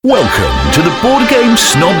Welcome to the Board Game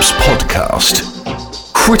Snobs Podcast.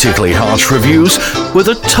 Critically harsh reviews with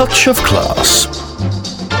a touch of class.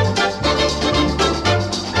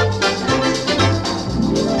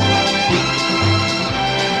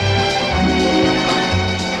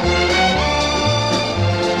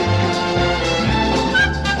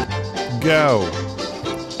 Go.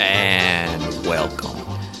 And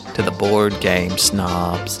welcome to the Board Game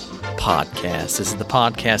Snobs Podcast. This is the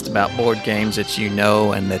podcast about board games that you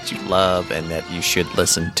know and that you love and that you should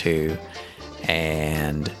listen to.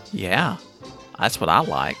 And yeah, that's what I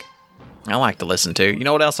like. I like to listen to. You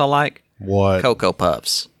know what else I like? What? Cocoa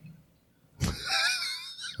Puffs.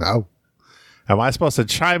 Oh. Am I supposed to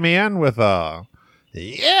chime in with yeah.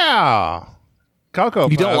 Cocoa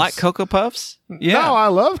Puffs. You don't like Cocoa Puffs? Yeah. No, I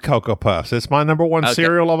love Cocoa Puffs. It's my number one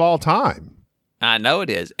cereal of all time. I know it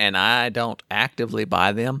is, and I don't actively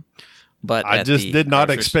buy them. But I just did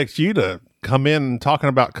not expect you to come in talking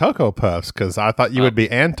about Cocoa Puffs because I thought you would be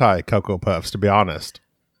anti-Cocoa Puffs, to be honest.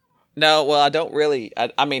 No, well, I don't really.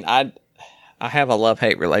 I have a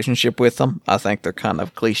love-hate relationship with them. I think they're kind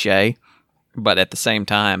of cliche, but at the same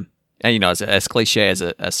time, and, you know, as cliche as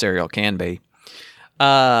a cereal can be.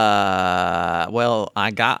 Well,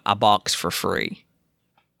 I got a box for free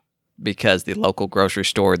because the local grocery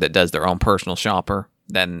store that does their own personal shopper,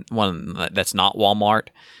 then one that's not Walmart,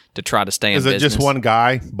 to try to stay in business. Is it just one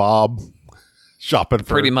guy, Bob, shopping for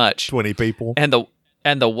pretty much 20 people?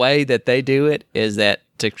 And the way that they do it is that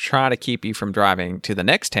to try to keep you from driving to the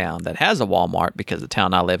next town that has a Walmart, because the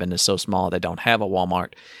town I live in is so small they don't have a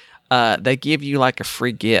Walmart, they give you like a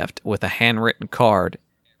free gift with a handwritten card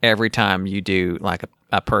every time you do like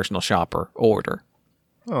a personal shopper order.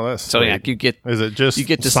 Oh, that's so sweet. like you get. Is it just you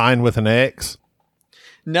get to sign with an X?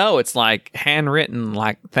 No, it's like handwritten,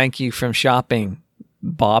 like "Thank you from shopping,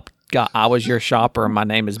 Bob. I was your shopper, and my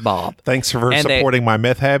name is Bob. Thanks for supporting my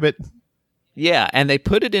meth habit." Yeah, and they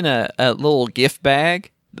put it in a little gift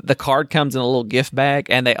bag. The card comes in a little gift bag,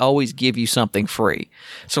 and they always give you something free.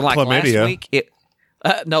 So like Chlamydia.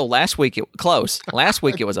 last week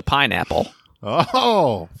it was a pineapple.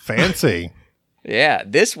 Oh, fancy. Yeah,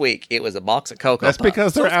 this week it was a box of Cocoa That's Puffs.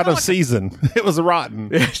 because they're out of season. It was rotten.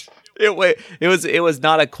 It was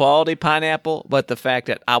not a quality pineapple, but the fact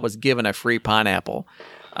that I was given a free pineapple.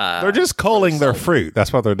 They're just culling their fruit.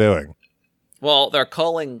 That's what they're doing. Well, they're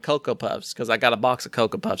culling Cocoa Puffs because I got a box of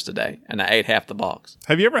Cocoa Puffs today, and I ate half the box.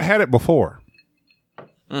 Have you ever had it before?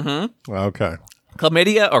 Mm-hmm. Okay.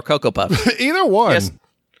 Chlamydia or Cocoa Puffs? Either one. Yes.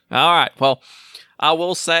 All right. Well, I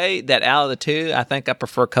will say that out of the two, I think I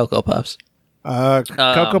prefer Cocoa Puffs.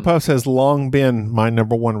 Cocoa Puffs has long been my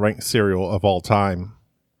number one ranked cereal of all time.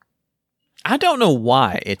 I don't know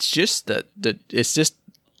why. It's just it's just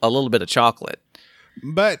a little bit of chocolate.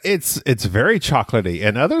 But it's very chocolatey,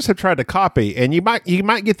 and others have tried to copy. And you might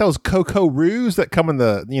get those Cocoa Roos that come in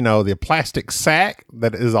the plastic sack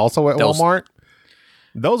that is also at Walmart.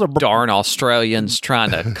 Those are darn Australians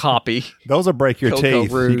trying to copy. Those will break your Cocoa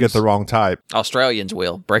teeth Roos. if you get the wrong type. Australians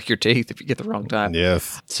will break your teeth if you get the wrong type.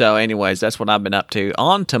 Yes. So, anyways, that's what I've been up to.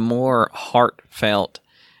 On to more heartfelt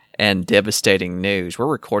and devastating news. We're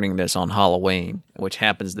recording this on Halloween, which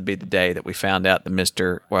happens to be the day that we found out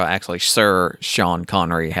that Sir Sean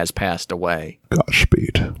Connery has passed away.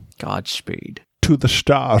 Godspeed. To the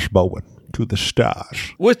stars, Bowen. To the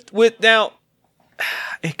stars. With now,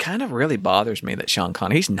 it kind of really bothers me that Sean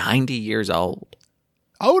Connery, he's 90 years old.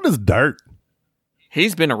 Old as dirt.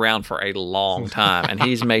 He's been around for a long time, and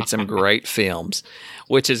he's made some great films,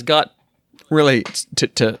 which has got really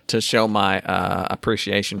to show my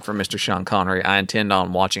appreciation for Mr. Sean Connery. I intend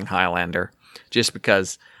on watching Highlander just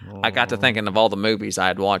because I got to thinking of all the movies I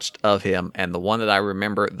had watched of him, and the one that I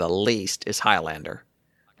remember the least is Highlander.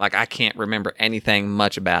 Like, I can't remember anything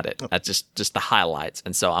much about it. That's just the highlights,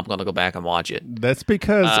 and so I'm going to go back and watch it. That's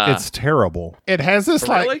because it's terrible. It has this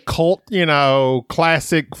Really? cult,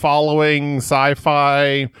 classic following,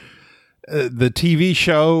 sci-fi. The TV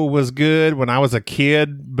show was good when I was a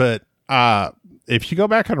kid, but if you go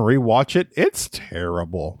back and rewatch it, it's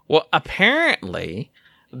terrible. Well, apparently,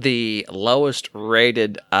 the lowest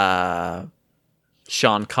rated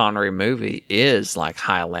Sean Connery movie is like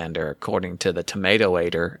Highlander, according to the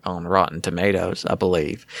Tomatoator on Rotten Tomatoes, I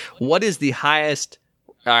believe. What is the highest?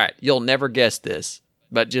 All right, you'll never guess this,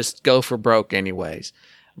 but just go for broke anyways.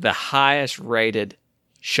 The highest rated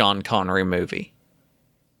Sean Connery movie.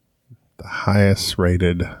 The highest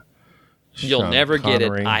rated. You'll never get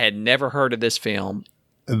it. I had never heard of this film,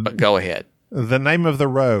 but go ahead. The Name of the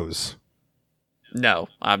Rose. No,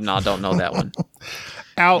 don't know that one.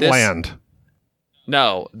 Outland.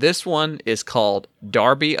 No, this one is called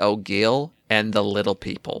Darby O'Gill and the Little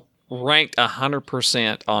People. ranked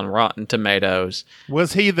 100% on Rotten Tomatoes.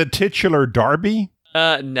 Was he the titular Darby?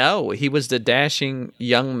 No, he was the dashing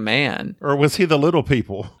young man. Or was he the little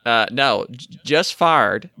people? No, just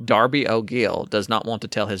fired, Darby O'Gill does not want to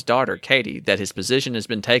tell his daughter, Katie, that his position has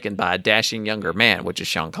been taken by a dashing younger man, which is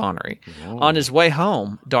Sean Connery. Oh. On his way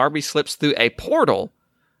home, Darby slips through a portal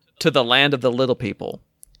to the land of the little people.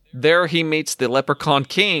 There he meets the Leprechaun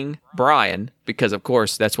King, Brian, because, of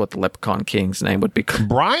course, that's what the Leprechaun King's name would be.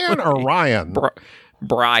 Brian or Ryan?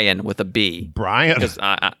 Brian with a B. Brian?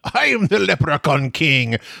 I am the Leprechaun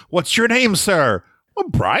King. What's your name, sir? Well,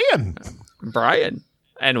 Brian. Brian.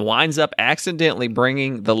 And winds up accidentally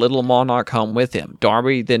bringing the little monarch home with him.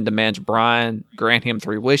 Darby then demands Brian grant him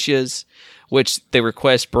 3 wishes, which the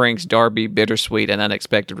request brings Darby bittersweet and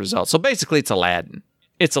unexpected results. So basically, it's Aladdin.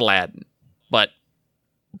 It's Aladdin. But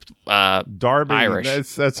Darby,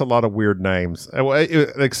 Irish. That's a lot of weird names,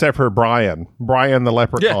 except for Brian the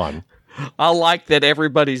Leprechaun. Yeah. I like that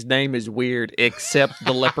everybody's name is weird except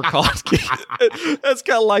the Leprechaun King. That's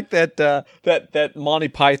kind of like that Monty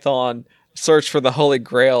Python search for the Holy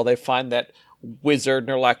Grail. They find that wizard and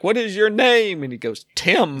they're like, "What is your name?" And he goes,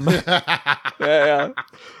 "Tim." Yeah,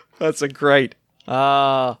 that's a great.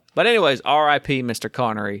 But anyways, R.I.P. Mr.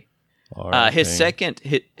 Connery.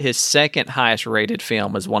 His second highest rated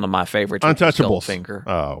film is one of my favorites. Untouchables. Goldfinger.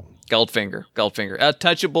 Oh, Goldfinger.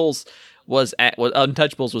 Untouchables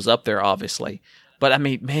Untouchables was up there, obviously, but I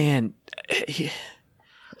mean, man, he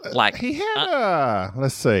had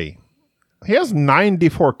let's see, he has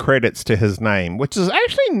 94 credits to his name, which is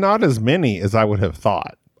actually not as many as I would have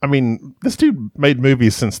thought. I mean, this dude made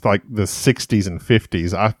movies since like the 60s and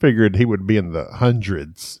 50s. I figured he would be in the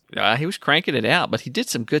hundreds. He was cranking it out, but he did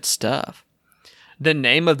some good stuff. The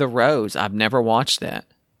Name of the Rose, I've never watched that.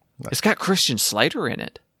 It's got Christian Slater in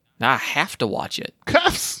it. Now I have to watch it.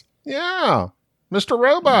 Cuffs. Yeah. Mr.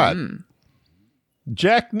 Robot.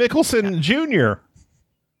 Jack Nicholson Jr.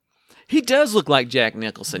 He does look like Jack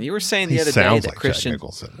Nicholson. You were saying the other day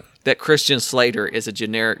that Christian Slater is a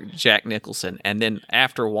generic Jack Nicholson. And then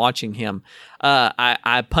after watching him,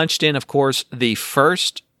 I punched in, of course, the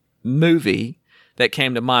first movie that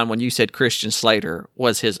came to mind when you said Christian Slater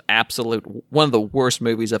was his absolute, one of the worst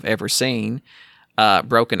movies I've ever seen.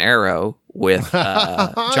 Broken Arrow with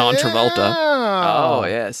John Travolta. Oh,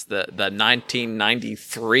 yes. The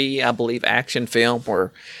 1993, I believe, action film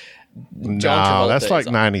where John Travolta. That's like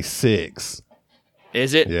 96.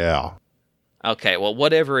 Is it? Yeah. Okay, well,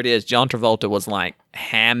 whatever it is, John Travolta was like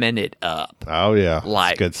hamming it up. Oh, yeah.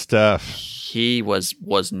 Like, good stuff. He was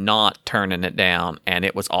not turning it down, and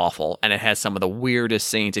it was awful. And it has some of the weirdest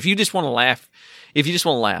scenes. If you just want to laugh,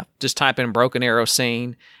 just type in Broken Arrow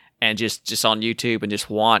scene and just on YouTube and just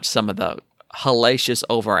watch some of the hellacious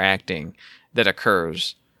overacting that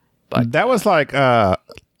occurs. But that was like,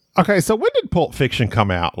 okay, so when did Pulp Fiction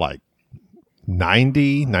come out? Like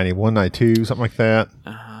 90, 91, 92, something like that?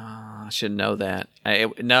 I should know that.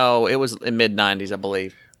 It was in mid-90s, I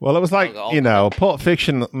believe. Well, it was like, Pulp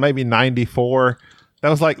Fiction, maybe 94. That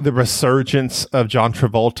was like the resurgence of John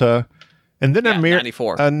Travolta. And then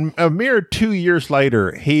 94. a mere 2 years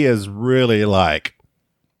later, he is really like,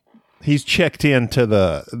 he's checked into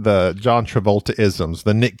the John Travolta-isms,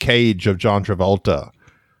 the Nick Cage of John Travolta.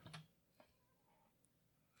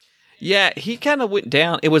 Yeah, he kind of went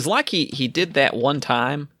down. It was like he did that one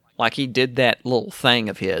time. Like he did that little thing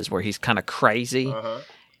of his where he's kind of crazy.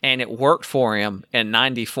 And it worked for him in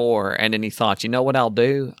 94. And then he thought, you know what I'll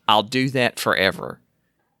do? I'll do that forever.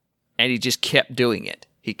 And he just kept doing it.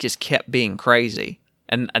 He just kept being crazy.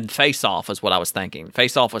 And Face Off is what I was thinking.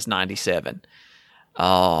 Face Off was 97.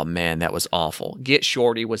 Oh, man, that was awful. Get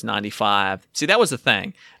Shorty was 95. See, that was the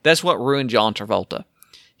thing. That's what ruined John Travolta.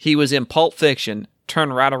 He was in Pulp Fiction,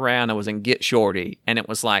 turned right around and was in Get Shorty. And it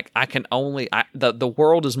was like, the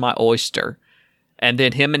world is my oyster. And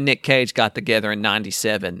then him and Nick Cage got together in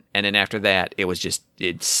 97. And then after that, it was just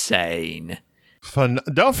insane.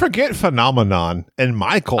 Don't forget Phenomenon and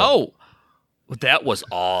Michael. Oh, that was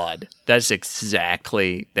odd. That's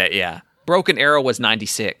exactly that. Yeah. Broken Arrow was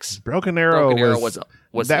 96. Broken Arrow was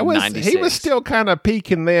 96. He was still kind of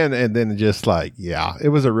peaking then. And then just like, yeah, it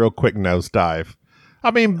was a real quick nosedive.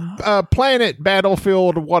 I mean, Planet,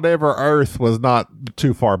 Battlefield, whatever, Earth was not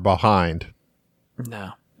too far behind.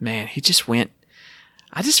 No, man, he just went.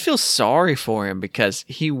 I just feel sorry for him because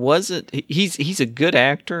he wasn't. He's a good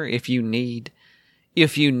actor. If you need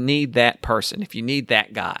that person, if you need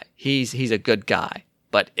that guy, he's a good guy.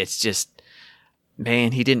 But it's just,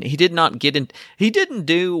 man, he didn't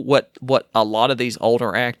do what a lot of these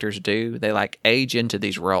older actors do. They like age into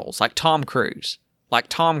these roles, like Tom Cruise.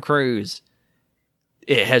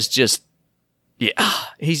 It has just, Yeah,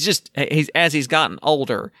 he's as he's gotten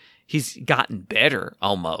older, he's gotten better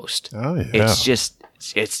almost. Oh yeah, it's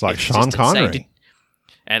like it's Sean just insane Connery.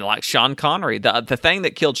 and like Sean Connery, the thing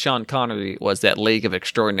that killed Sean Connery was that League of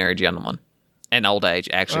Extraordinary Gentlemen. And old age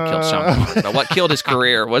actually killed Sean Connery. But what killed his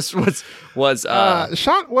career was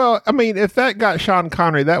Sean. Well, I mean, if that got Sean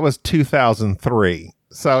Connery, that was 2003.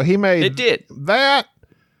 So he made it did that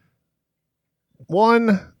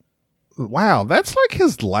one. Wow, that's like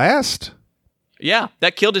his last. Yeah,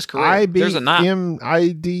 that killed his career. There's a knot. DB.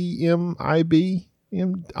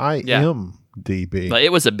 But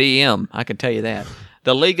it was a BM, I can tell you that.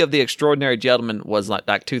 The League of the Extraordinary Gentlemen was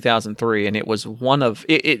like 2003, and it was one of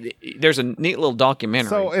there's a neat little documentary.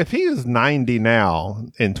 So if he is 90 now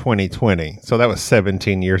in 2020, so that was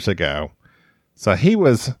 17 years ago. So he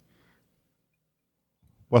was,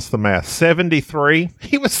 what's the math? 73?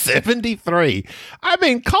 He was 73. I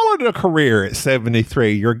mean, call it a career at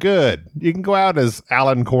 73. You're good. You can go out as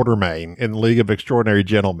Alan Quartermain in the League of Extraordinary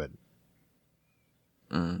Gentlemen.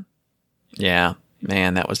 Yeah,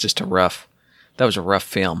 man, that was just a rough. That was a rough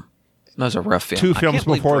film. That was a rough film. Two films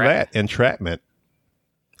before that, Entrapment.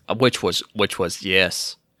 Which was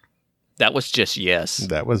yes. That was just yes.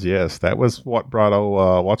 That was yes. That was what brought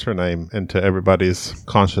what's her name into everybody's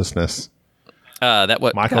consciousness. That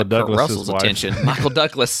what Michael got Douglas's Kurt Russell's wife. attention. Michael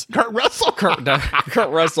Douglas. Kurt Russell. Kurt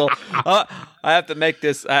Russell. I have to make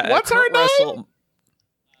this. What's Kurt her name?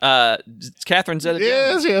 Russell, Catherine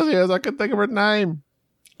Zeta-Jones. Yes. I couldn't think of her name.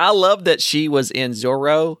 I love that she was in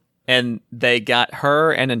Zorro, and they got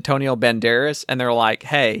her and Antonio Banderas, and they're like,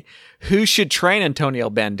 hey, who should train Antonio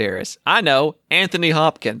Banderas? I know, Anthony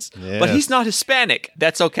Hopkins. Yes. But he's not Hispanic.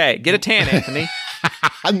 That's okay. Get a tan, Anthony.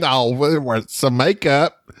 No, with some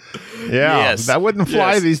makeup. Yeah, Yes. that wouldn't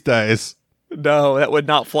fly Yes. these days. No, that would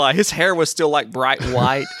not fly. His hair was still like bright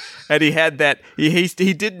white, and he had that. He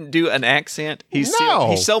didn't do an accent. He's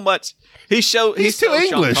No. so much. He's too so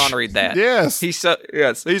English. Sean Connery that. Yes. He's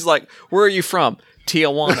like, where are you from?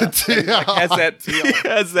 Tijuana. And he, like,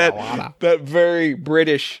 has that very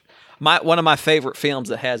British. One of my favorite films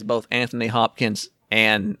that has both Anthony Hopkins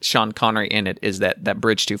and Sean Connery in it is that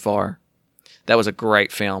Bridge Too Far. That was a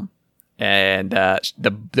great film, and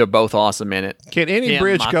they're both awesome in it. Can any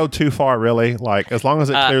bridge go too far, really? Like, as long as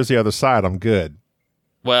it clears the other side, I'm good.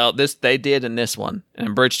 Well, they did in this one,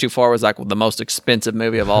 and Bridge Too Far was like the most expensive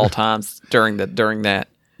movie of all times during that.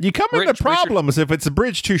 You come into problems if it's a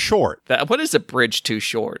bridge too short. What is a bridge too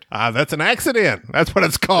short? That's an accident. That's what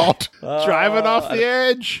it's called. Driving off the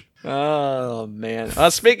edge. Oh man!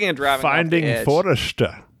 Speaking of driving Finding off the edge,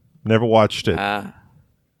 Forrester. Never watched it.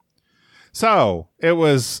 So it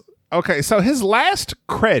was okay. So his last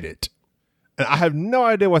credit, and I have no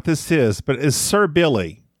idea what this is, but is Sir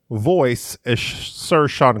Billy. Voice as Sir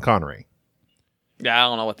Sean Connery. Yeah, I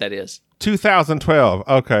don't know what that is. 2012.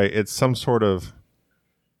 Okay, it's some sort of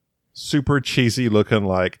super cheesy looking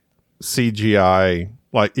like CGI,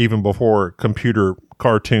 like even before computer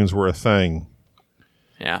cartoons were a thing.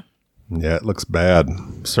 Yeah. Yeah, it looks bad.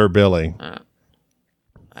 Sir Billy.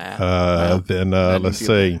 Then let's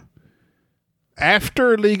see.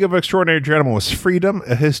 After League of Extraordinary Gentlemen was Freedom,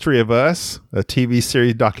 A History of Us, a TV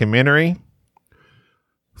series documentary.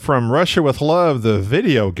 From Russia with Love, the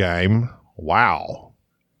video game. Wow.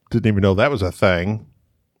 Didn't even know that was a thing.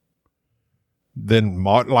 Then,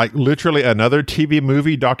 like, literally another TV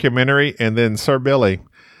movie documentary, and then Sir Billy.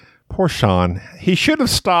 Poor Sean. He should have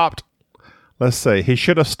stopped, let's say,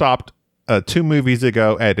 2 movies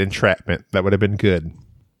ago at Entrapment. That would have been good.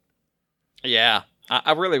 Yeah.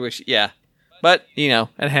 I really wish, yeah. But, it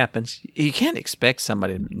happens. You can't expect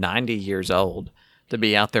somebody 90 years old to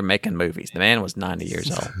be out there making movies. The man was 90 years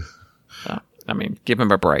old. So, I mean, give him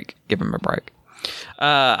a break.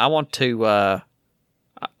 I want to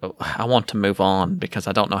move on because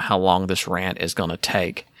I don't know how long this rant is going to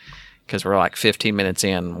take because we're like 15 minutes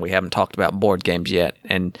in. We haven't talked about board games yet.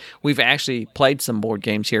 And we've actually played some board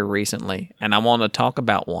games here recently. And I want to talk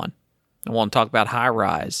about one. I want to talk about High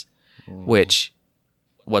Rise, which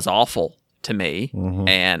was awful to me. Mm-hmm.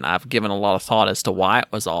 And I've given a lot of thought as to why it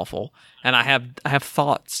was awful. And I have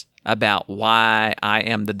thoughts about why I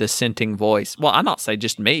am the dissenting voice. Well, I not say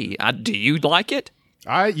just me. Do you like it?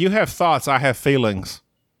 You have thoughts. I have feelings.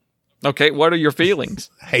 Okay, what are your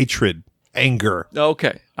feelings? Hatred, anger.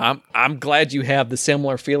 Okay, I'm glad you have the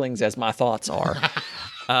similar feelings as my thoughts are.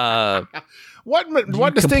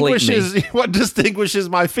 What distinguishes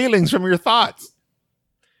my feelings from your thoughts?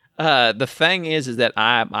 The thing is that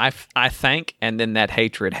I think, and then that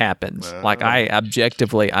hatred happens. Like I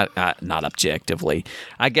not objectively.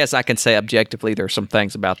 I guess I can say objectively. There's some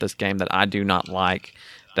things about this game that I do not like,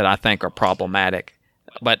 that I think are problematic.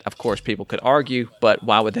 but of course people could argue, but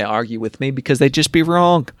why would they argue with me? Because they'd just be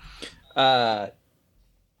wrong.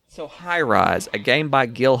 So High Rise, a game by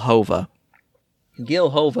Gil Hova. Gil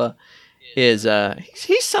Hova is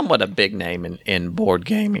he's somewhat a big name in board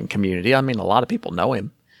gaming community. I mean, a lot of people know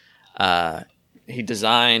him. He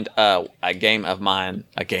designed a game of mine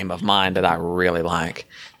that I really like,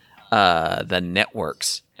 the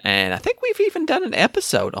Networks. And I think we've even done an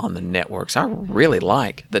episode on the Networks. I really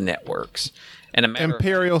like the Networks. And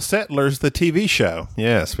Imperial Settlers, the TV show.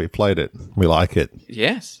 Yes, we played it. We like it.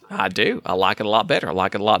 Yes, I do. I like it a lot better. I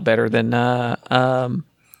like it a lot better than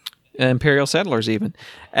Imperial Settlers even.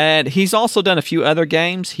 And he's also done a few other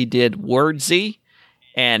games. He did Wordsy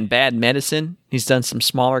and Bad Medicine. He's done some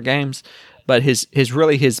smaller games, but his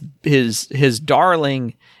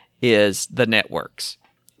darling is the Networks.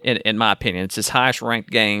 In my opinion, it's his highest ranked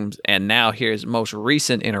games, and now his most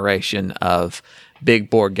recent iteration of big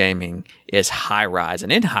board gaming is High Rise.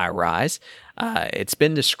 And in High Rise, it's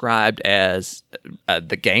been described as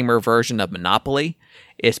the gamer version of Monopoly.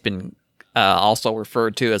 It's been also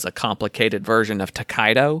referred to as a complicated version of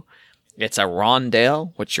Takedo. It's a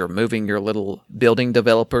rondel, which you're moving your little building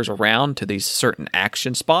developers around to these certain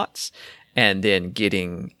action spots, and then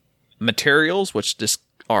getting materials, which just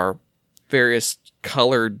are various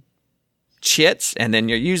colored chits, and then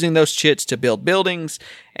you're using those chits to build buildings,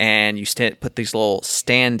 and you put these little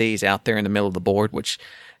standees out there in the middle of the board, which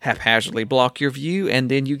haphazardly block your view,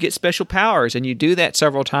 and then you get special powers, and you do that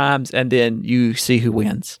several times, and then you see who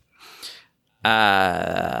wins.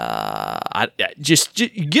 Just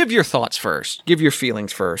give your thoughts first. Give your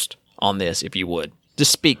feelings first on this, if you would.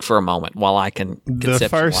 Just speak for a moment while I can conceptualize the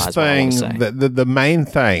first thing, what I want to say. the main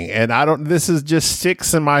thing, and this is just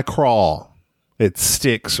sticks in my craw. It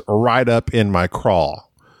sticks right up in my craw,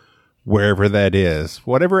 wherever that is,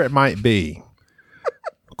 whatever it might be.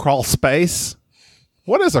 Crawl space.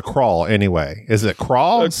 What is a crawl anyway? Is it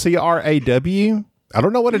crawl? CRAW? I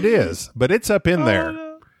don't know what it is, but it's up in there.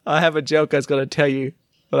 No. I have a joke I was going to tell you,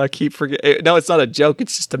 but I keep forgetting. No, it's not a joke.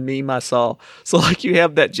 It's just a meme I saw. So, like, you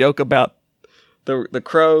have that joke about the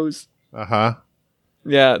crows. Uh-huh.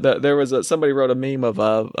 Yeah, there was somebody wrote a meme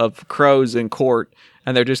of crows in court,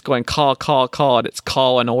 and they're just going call, and it's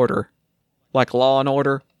call and order, like Law and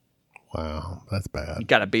Order. Wow, that's bad. You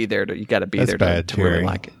got to be there to bad, really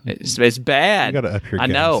like it. It's bad. You got to up your I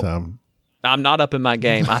game know. some. I'm not up in my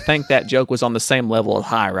game. I think that joke was on the same level as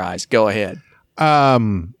High Rise. Go ahead.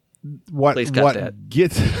 What Please cut that.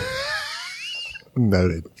 Gets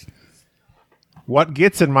noted? What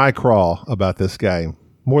gets in my craw about this game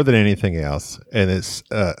more than anything else, and it's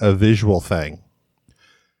a visual thing.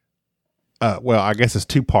 Well, I guess it's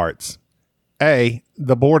two parts. A,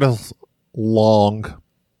 the board is long.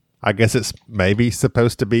 I guess it's maybe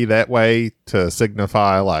supposed to be that way to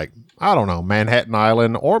signify, like, I don't know, Manhattan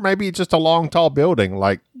Island, or maybe just a long, tall building,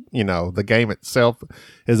 like, the game itself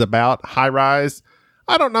is about. High Rise.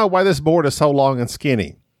 I don't know why this board is so long and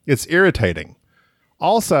skinny. It's irritating.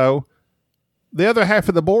 Also, the other half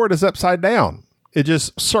of the board is upside down. It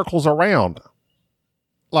just circles around.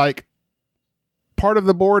 Like, part of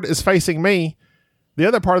the board is facing me. The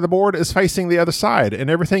other part of the board is facing the other side, and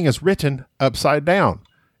everything is written upside down.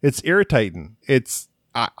 It's irritating.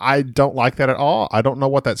 I don't like that at all. I don't know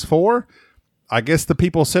what that's for. I guess the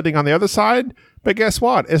people sitting on the other side, but guess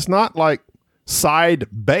what? It's not like side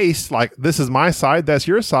based, like this is my side, that's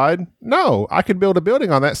your side. No, I can build a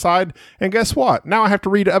building on that side, and guess what? Now I have to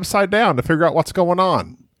read it upside down to figure out what's going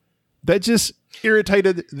on. That just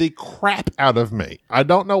irritated the crap out of me. I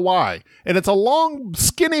don't know why. And it's a long,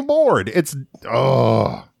 skinny board. That's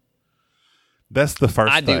the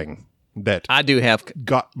first thing that I do have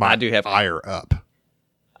got my ire up.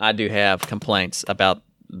 I do have complaints about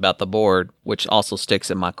the board, which also sticks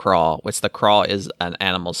in my craw, which the craw is an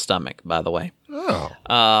animal's stomach, by the way.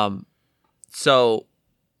 Oh. So,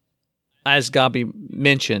 as Gabi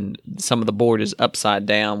mentioned, some of the board is upside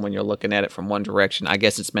down when you're looking at it from one direction. I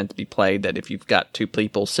guess it's meant to be played that if you've got two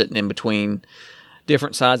people sitting in between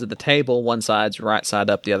different sides of the table, one side's right side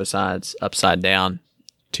up, the other side's upside down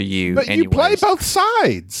to you. But you play both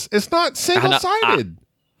sides. It's not single-sided.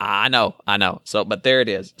 I know. So, but there it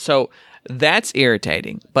is. So that's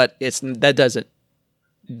irritating, but that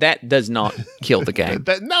does not kill the game.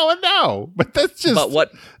 No, but that's just. But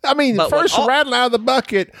what? I mean, first rattle out of the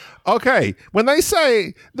bucket. Okay, when they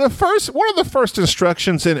say one of the first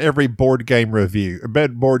instructions in every board game review,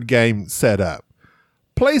 board game setup,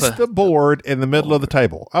 place the board in the middle of the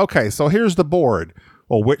table. Okay, so here's the board.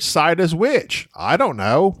 Well, which side is which? I don't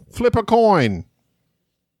know. Flip a coin.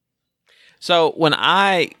 So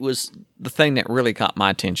the thing that really caught my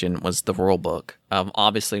attention was the rule book.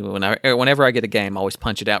 Obviously, whenever I get a game, I always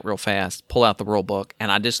punch it out real fast, pull out the rule book,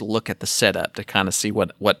 and I just look at the setup to kind of see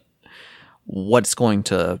what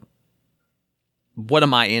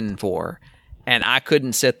am I in for, and I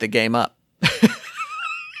couldn't set the game up.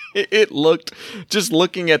 It looked, just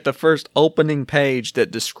looking at the first opening page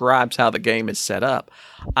that describes how the game is set up,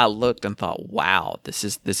 I looked and thought, wow, this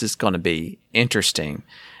is going to be interesting.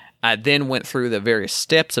 I then went through the various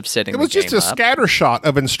steps of setting the game up. It was just a scatter shot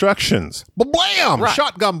of instructions. Blam! Right.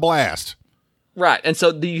 Shotgun blast. Right. And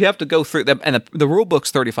so you have to go through them. And the rule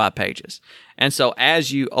book's 35 pages. And so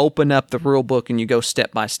as you open up the rule book and you go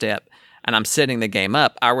step by step, and I'm setting the game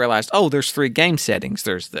up, I realized, there's 3 game settings.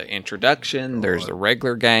 There's the introduction, there's the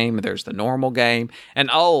regular game, there's the normal game, and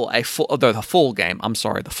the full game. I'm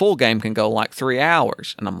sorry, the full game can go like 3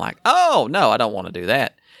 hours. And I'm like, no, I don't want to do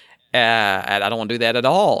that. I don't want to do that at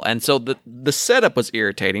all. And so the setup was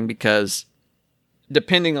irritating because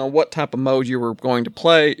depending on what type of mode you were going to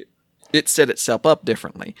play, it set itself up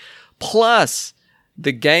differently. Plus,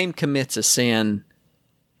 the game commits a sin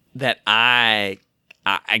that I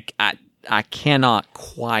cannot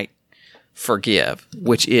quite forgive,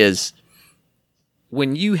 which is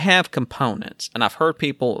when you have components, and I've heard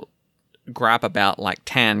people gripe about like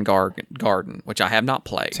Tan Garden, which I have not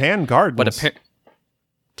played. Tan Gardens? But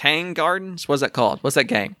Tang Gardens? What's that called? What's that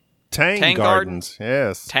game? Tang Gardens,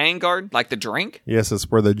 yes. Tang Garden? Like the drink? Yes, it's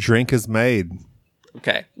where the drink is made.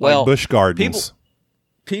 Okay, well. Like Busch Gardens.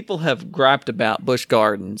 People have griped about Busch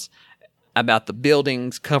Gardens, about the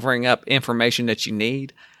buildings covering up information that you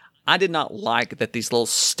need. I did not like that these little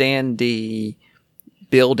standee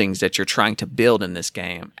buildings that you're trying to build in this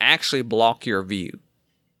game actually block your view.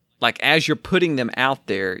 Like, as you're putting them out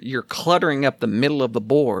there, you're cluttering up the middle of the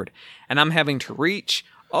board, and I'm having to reach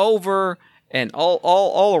over and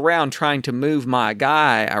all around trying to move my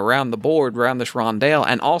guy around the board, around this rondelle,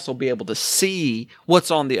 and also be able to see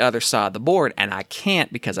what's on the other side of the board. And I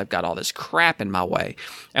can't because I've got all this crap in my way.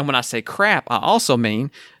 And when I say crap, I also mean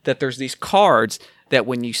that there's these cards that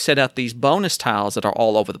when you set out these bonus tiles that are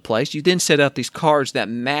all over the place, you then set out these cards that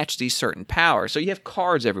match these certain powers. So you have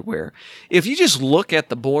cards everywhere. If you just look at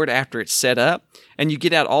the board after it's set up and you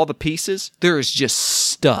get out all the pieces, there is just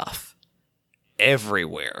stuff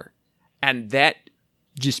everywhere. And that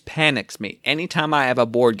just panics me. Anytime I have a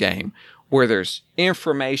board game where there's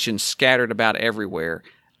information scattered about everywhere,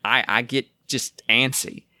 I get just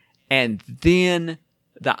antsy. And then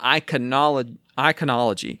the iconology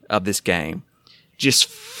of this game just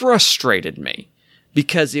frustrated me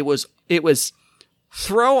because it was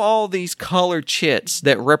throw all these colored chits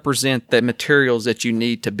that represent the materials that you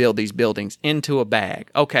need to build these buildings into a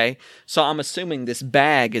bag. Okay, so I'm assuming this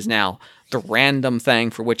bag is now the random thing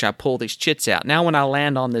for which I pull these chits out. Now when I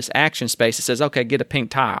land on this action space, it says, okay, get a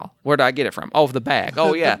pink tile. Where do I get it from? Oh, the bag.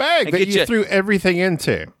 Oh, yeah. The bag that you threw everything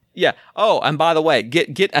into. Yeah. Oh, and by the way,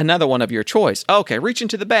 get another one of your choice. Okay, reach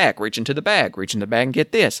into the bag, and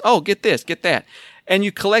get this. Oh, get this, get that. And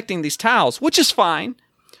you're collecting these tiles, which is fine.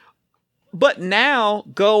 But now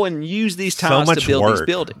go and use these tiles to build these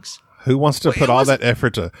buildings. Who wants to put all that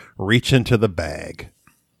effort to reach into the bag?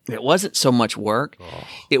 It wasn't so much work. Oh.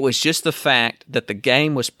 It was just the fact that the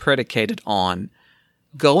game was predicated on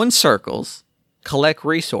go in circles, collect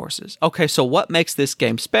resources. Okay, so what makes this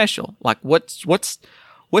game special? Like, what's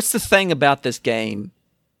the thing about this game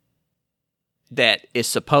that is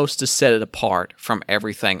supposed to set it apart from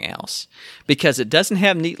everything else? Because it doesn't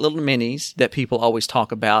have neat little minis that people always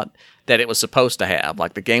talk about that it was supposed to have.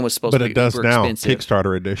 Like the game was supposed to be uber expensive. But it does now.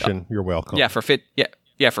 Kickstarter edition. You're welcome. Yeah, for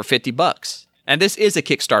 $50. And this is a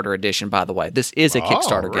Kickstarter edition, by the way. This is a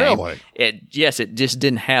Kickstarter really? game. It just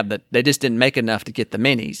didn't have they just didn't make enough to get the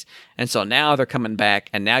minis. And so now they're coming back,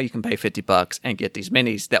 and now you can pay $50 and get these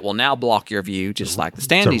minis that will now block your view, just like the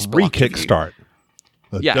standees block your view. It's a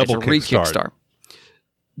re-kickstart.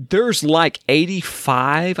 There's like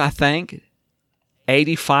 85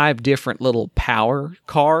 different little power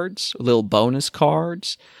cards, little bonus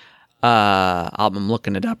cards. I'm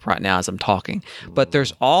looking it up right now as I'm talking. But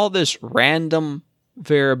there's all this random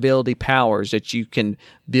variability powers that you can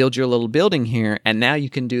build your little building here, and now you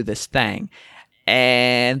can do this thing.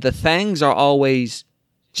 And the things are always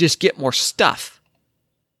just get more stuff.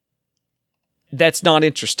 That's not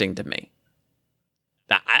interesting to me.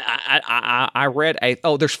 I read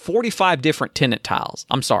there's 45 different tenant tiles.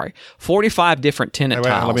 I'm sorry, 45 different tenant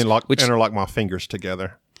tiles. Let me interlock my fingers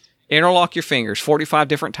together. Interlock your fingers 45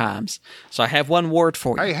 different times. So I have one word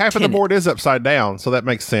for you. Hey, half of the board is upside down, so that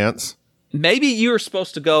makes sense. maybe you're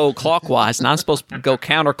supposed to go clockwise and I'm supposed to go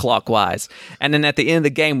counterclockwise. And then at the end of the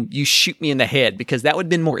game, you shoot me in the head, because that would have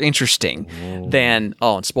been more interesting than,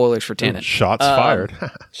 and spoilers for Tenet. Shots fired.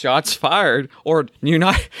 Shots fired. Or you're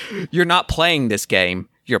not playing this game.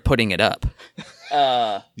 You're putting it up.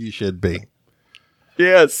 You should be.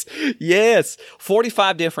 Yes.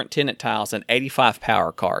 45 different Tenet tiles and 85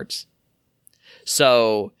 power cards.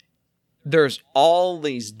 So there's all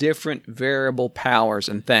these different variable powers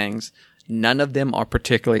and things. None of them are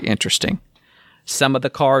particularly interesting. Some of the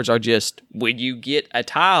cards are just, when you get a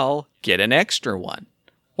tile, get an extra one.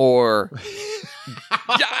 Or,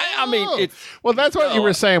 I mean, it's... Well, that's what you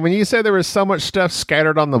were saying. When you said there was so much stuff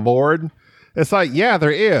scattered on the board, it's like, yeah,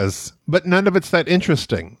 there is, but none of it's that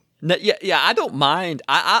interesting. No, yeah, I don't mind.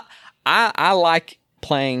 I like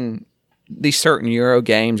playing these certain Euro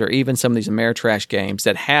games, or even some of these Ameritrash games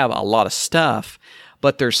that have a lot of stuff,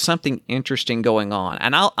 but there's something interesting going on.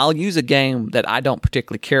 And I'll use a game that I don't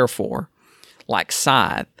particularly care for, like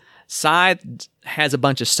Scythe. Scythe has a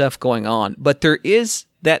bunch of stuff going on, but there is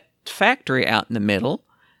that factory out in the middle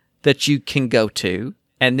that you can go to,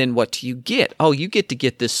 and then what do you get? Oh, you get to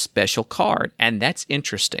get this special card, and that's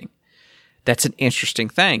interesting. That's an interesting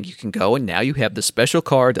thing. You can go and now you have the special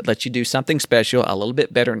card that lets you do something special a little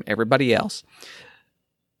bit better than everybody else.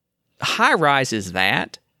 High Rise is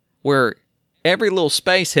that, where every little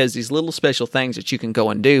space has these little special things that you can go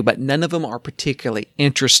and do, but none of them are particularly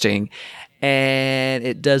interesting. And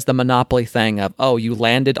it does the Monopoly thing of, oh, you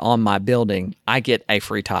landed on my building, I get a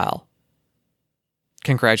free tile.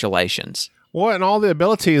 Congratulations. Well, and all the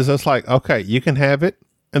abilities, it's like, okay, you can have it,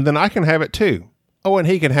 and then I can have it too. Oh, and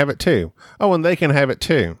he can have it too. Oh, and they can have it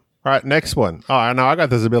too. All right, next one. Oh, I know, I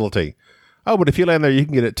got this ability. Oh, but if you land there, you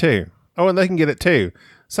can get it too. Oh, and they can get it too.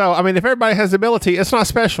 So, I mean, if everybody has the ability, it's not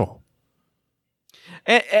special.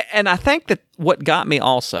 And I think that what got me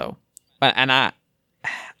also, and I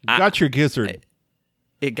got your gizzard.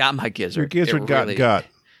 It got my gizzard. Your gizzard got.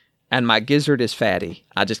 And my gizzard is fatty.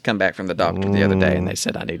 I just come back from the doctor the other day, and they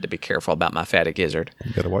said I need to be careful about my fatty gizzard.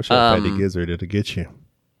 You got to watch that fatty gizzard. It'll get you.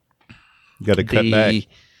 You got to cut back.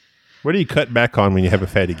 What do you cut back on when you have a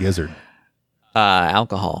fatty gizzard?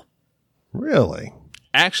 Alcohol. Really?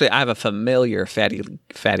 Actually, I have a familiar fatty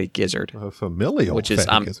gizzard. A familial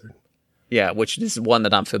fatty gizzard. Yeah, which is one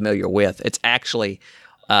that I'm familiar with. It's actually,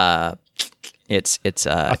 it's.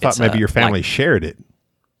 I thought maybe your family shared it.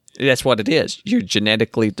 That's what it is. You're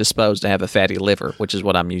genetically disposed to have a fatty liver, which is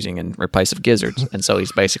what I'm using in replace of gizzards. And so he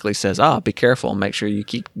basically says, be careful and make sure you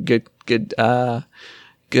keep good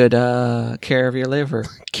care of your liver.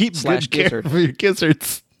 Keep good care of your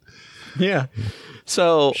gizzards. Yeah.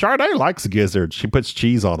 So Sade likes gizzards. She puts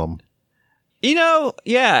cheese on them.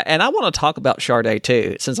 Yeah, and I want to talk about Sade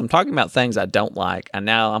too, since I'm talking about things I don't like, and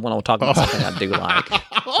now I'm going to talk about something I do like.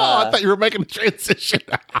 I thought you were making a transition.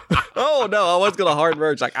 Oh, no, I was going to hard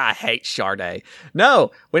merge, like, I hate Sade.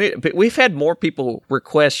 No, we've had more people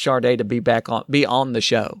request Sade to be on the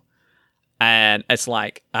show. And it's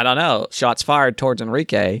like, I don't know, shots fired towards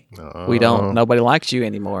Enrique. Nobody likes you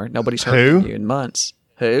anymore. Nobody's heard from you in months.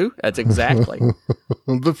 Who? That's exactly.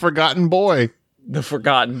 The forgotten boy. The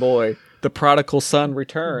forgotten boy. The prodigal son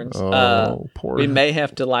returns. Poor. We may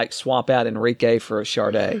have to swap out Enrique for a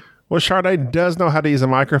Sade. Well, Sade does know how to use a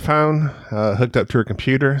microphone hooked up to her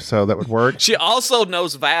computer, so that would work. She also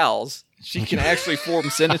knows vowels. She can actually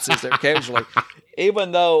form sentences occasionally.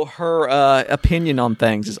 Even though her opinion on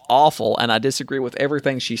things is awful, and I disagree with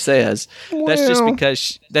everything she says, that's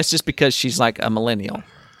just because she's like a millennial.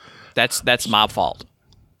 That's my fault.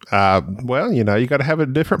 Well, you got to have a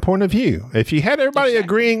different point of view. If you had everybody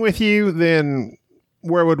agreeing with you, then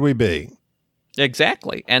where would we be?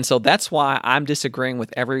 Exactly. And so that's why I'm disagreeing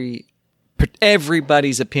with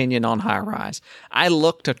everybody's opinion on High Rise. I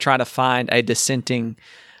look to try to find a dissenting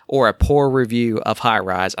or a poor review of High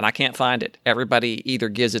Rise, and I can't find it. Everybody either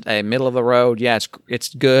gives it a middle of the road, yeah,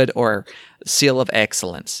 it's good, or seal of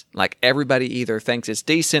excellence. Like, everybody either thinks it's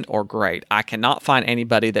decent or great. I cannot find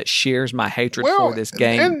anybody that shares my hatred for this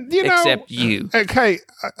game except you. Okay,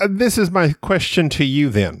 this is my question to you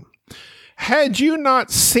then. Had you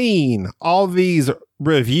not seen all these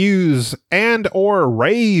reviews and or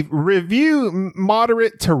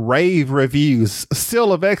moderate to rave reviews,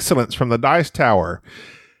 seal of excellence from the Dice Tower,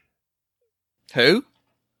 who?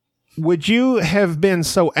 Would you have been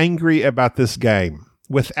so angry about this game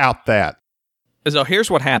without that? So here's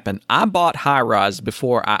what happened. I bought High Rise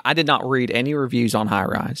before. I did not read any reviews on High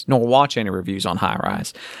Rise, nor watch any reviews on High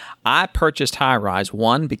Rise. I purchased High Rise,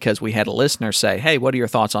 one, because we had a listener say, hey, what are your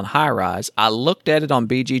thoughts on High Rise? I looked at it on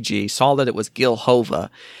BGG, saw that it was Gil Hova,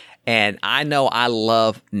 And I know I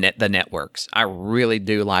love the networks. I really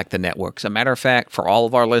do like the networks. As a matter of fact, for all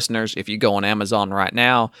of our listeners, if you go on Amazon right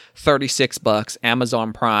now, $36,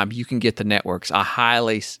 Amazon Prime, you can get the networks. I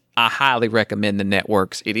highly recommend the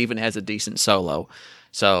networks. It even has a decent solo.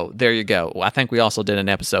 So there you go. I think we also did an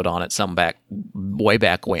episode on it way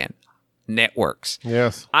back when. Networks.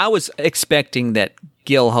 Yes. I was expecting that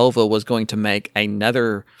Gil Hova was going to make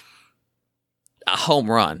another home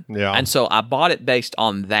run. Yeah. And so I bought it based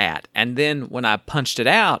on that. And then when I punched it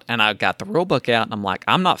out and I got the rule book out, and I'm like,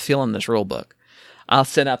 I'm not feeling this rule book. I'll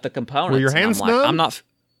set up the components. Were your hands and I'm like, numb? I'm not.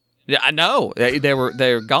 Yeah, I know.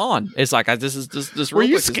 They're gone. It's like this Were rule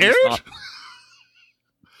you book is just scared?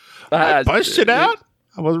 I punched it out.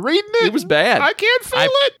 I was reading it. It was bad. I can't feel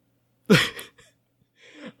it.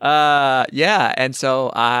 Yeah, and so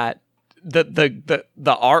the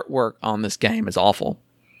artwork on this game is awful.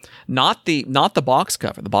 Not the box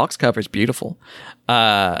cover. The box cover is beautiful,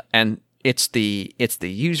 and it's the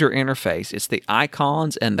user interface. It's the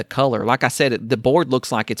icons and the color. Like I said, the board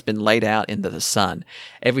looks like it's been laid out into the sun.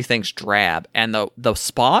 Everything's drab, and the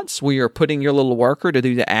spots where you're putting your little worker to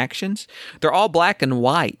do the actions, they're all black and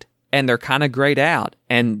white, and they're kind of grayed out,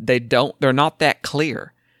 and they're not that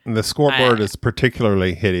clear. And the scoreboard is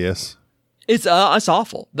particularly hideous. It's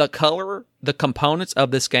awful. The color, the components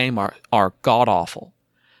of this game are god awful.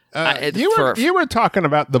 You were talking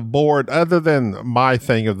about the board, other than my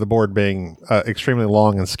thing of the board being extremely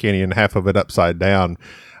long and skinny and half of it upside down.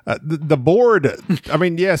 The board, I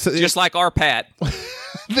mean, yes. Just like our Pat.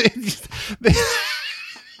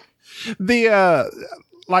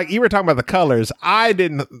 Like you were talking about the colors,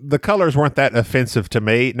 the colors weren't that offensive to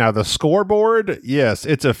me. Now the scoreboard, yes,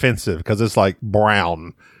 it's offensive because it's like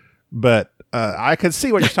brown, but I could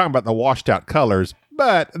see what you're talking about, the washed out colors,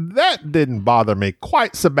 but that didn't bother me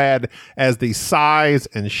quite so bad as the size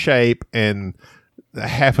and shape and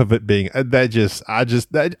half of it being,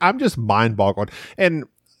 I'm just mind boggled. And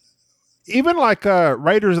even like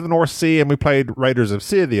Raiders of the North Sea, and we played Raiders of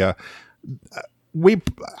Scythia,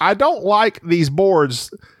 I don't like these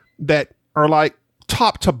boards that are like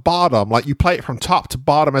top to bottom, like you play it from top to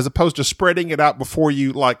bottom as opposed to spreading it out before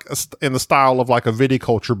you, like in the style of like a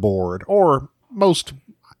viticulture board, or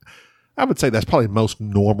I would say that's probably most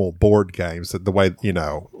normal board games, that the way,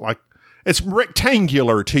 like it's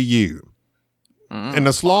rectangular to you. And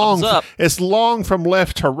it's long from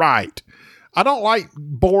left to right. I don't like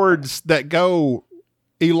boards that go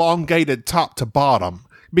elongated top to bottom.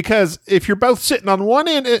 Because if you're both sitting on one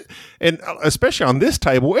end, and especially on this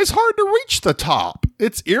table, it's hard to reach the top.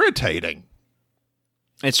 It's irritating.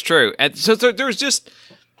 It's true. And so there was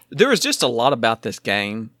just a lot about this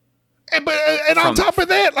game. And on top of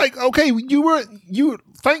that, like, okay, you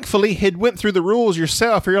thankfully had went through the rules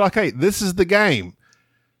yourself. You're like, hey, this is the game.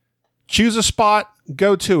 Choose a spot,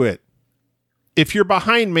 go to it. If you're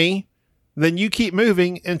behind me, then you keep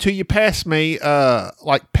moving until you pass me,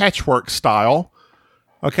 like patchwork style.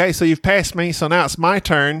 Okay, so you've passed me, so now it's my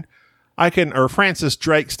turn. Or Francis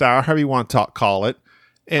Drake style, however you want to call it.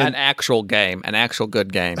 And, an actual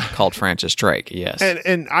good game called Francis Drake, yes.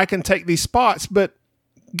 And I can take these spots, but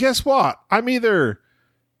guess what? I'm either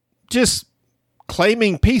just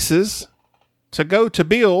claiming pieces to go to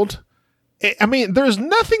build. I mean, there's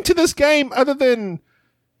nothing to this game other than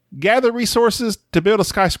gather resources to build a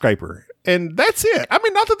skyscraper. And that's it. I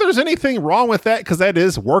mean, not that there's anything wrong with that, because that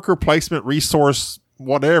is worker placement, resource,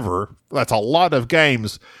 whatever. That's a lot of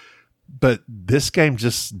games, but this game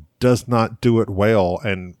just does not do it well.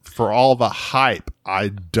 And for all the hype, I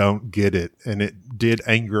don't get it. And it did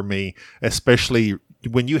anger me, especially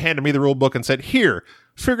when you handed me the rule book and said, here,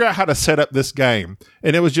 figure out how to set up this game.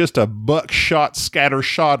 And it was just a buckshot scatter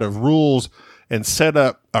shot of rules and set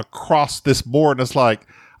up across this board. And it's like,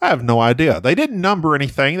 I have no idea. They didn't number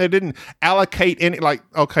anything. They didn't allocate any, like,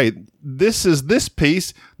 okay, this is this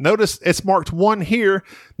piece. Notice it's marked 1 here.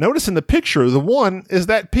 Notice in the picture, the 1 is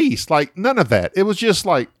that piece. Like, none of that. It was just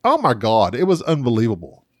like, oh my God, it was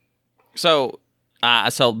unbelievable. So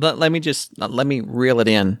let me reel it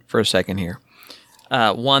in for a second here.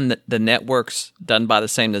 One, the networks done by the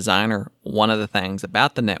same designer. One of the things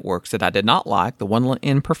about the networks that I did not like, the one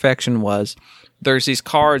imperfection was, there's these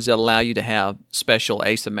cards that allow you to have special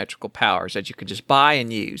asymmetrical powers that you could just buy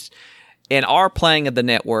and use. In our playing of the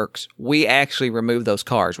networks, we actually remove those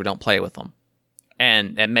cards. We don't play with them.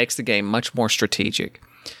 And it makes the game much more strategic.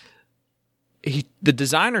 The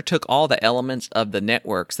designer took all the elements of the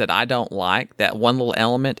networks that I don't like, that one little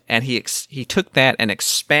element, and he took that and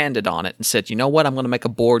expanded on it and said, you know what, I'm going to make a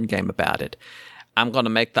board game about it. I'm going to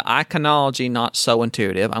make the iconology not so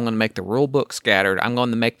intuitive. I'm going to make the rule book scattered. I'm going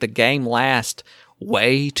to make the game last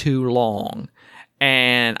way too long.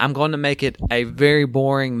 And I'm going to make it a very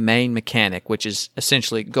boring main mechanic, which is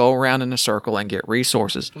essentially go around in a circle and get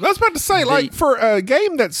resources. I was about to say, like, for a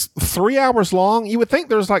game that's 3 hours long, you would think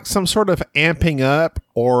there's like some sort of amping up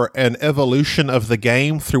or an evolution of the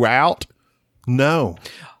game throughout. No,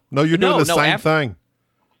 you're doing the same thing.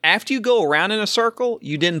 After you go around in a circle,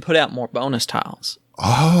 you didn't put out more bonus tiles.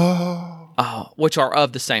 Which are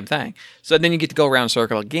of the same thing. So then you get to go around a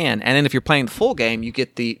circle again. And then if you're playing the full game, you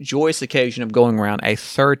get the joyous occasion of going around a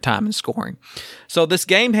third time and scoring. So this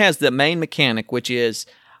game has the main mechanic, which is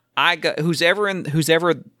who's ever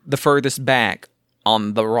the furthest back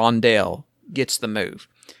on the rondelle gets the move.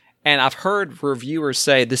 And I've heard reviewers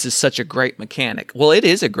say this is such a great mechanic. Well, it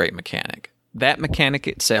is a great mechanic. That mechanic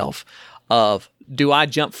itself of, do I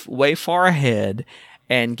jump way far ahead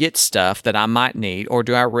and get stuff that I might need, or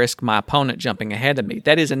do I risk my opponent jumping ahead of me?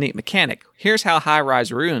 That is a neat mechanic. Here's how High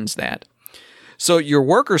Rise ruins that. So your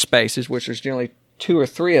worker spaces, which there's generally 2 or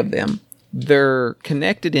 3 of them, they're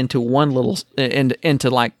connected into one little, into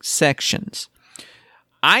like sections.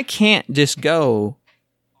 I can't just go,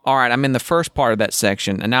 all right, I'm in the first part of that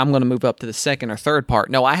section, and now I'm going to move up to the second or third part.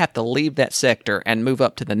 No, I have to leave that sector and move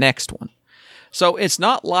up to the next one. So it's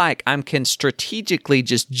not like I can strategically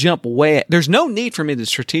just jump way. There's no need for me to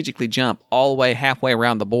strategically jump all the way halfway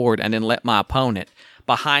around the board and then let my opponent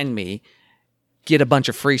behind me get a bunch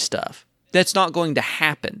of free stuff. That's not going to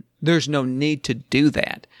happen. There's no need to do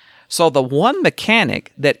that. So the one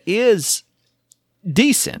mechanic that is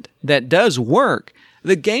decent, that does work,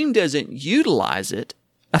 the game doesn't utilize it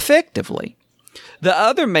effectively. The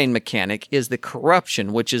other main mechanic is the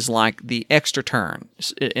corruption, which is like the extra turn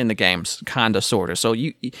in the games, kind of, sort of. So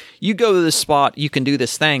you go to this spot, you can do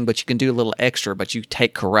this thing, but you can do a little extra, but you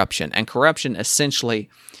take corruption. And corruption essentially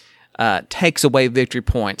takes away victory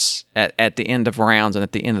points at the end of rounds and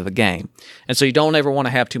at the end of the game. And so you don't ever want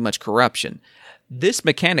to have too much corruption. This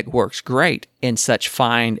mechanic works great in such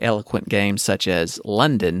fine, eloquent games such as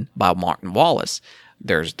London by Martin Wallace.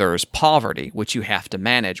 There's poverty, which you have to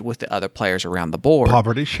manage with the other players around the board.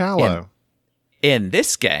 Poverty shallow. In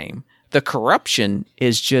this game, the corruption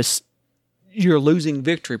is just you're losing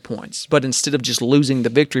victory points. But instead of just losing the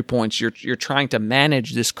victory points, you're trying to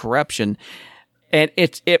manage this corruption, and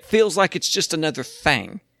it feels like it's just another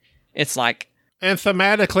thing. It's like, and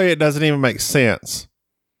thematically, it doesn't even make sense.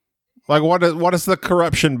 Like, what is the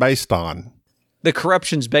corruption based on? The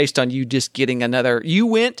corruption's based on you just getting another. You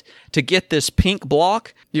went to get this pink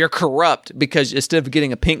block. You're corrupt because instead of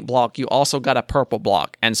getting a pink block, you also got a purple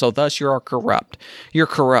block, and so thus you are corrupt. You're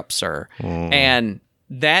corrupt, sir. And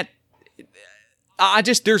that,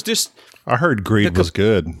 there's this. I heard greed was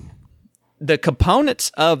good. The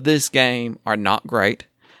components of this game are not great.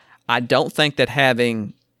 I don't think that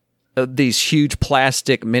having these huge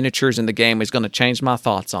plastic miniatures in the game is going to change my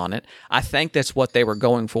thoughts on it. I think that's what they were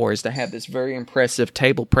going for, is to have this very impressive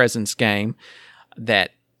table presence game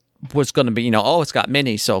that was going to be, it's got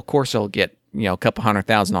minis, so of course it'll get, a couple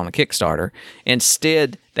 100,000 on a Kickstarter.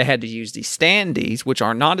 Instead, they had to use these standees, which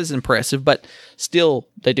are not as impressive, but still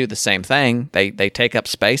they do the same thing. They take up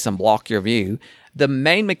space and block your view. The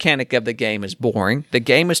main mechanic of the game is boring. The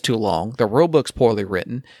game is too long. The rulebook's poorly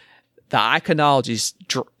written. The iconology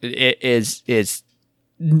is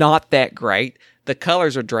not that great. The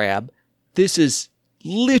colors are drab. This is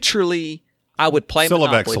literally, I would play Still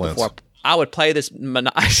Monopoly of excellence. before I would play this.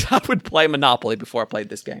 I would play Monopoly before I played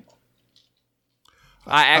this game.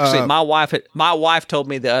 My wife told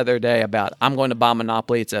me the other day about, I'm going to buy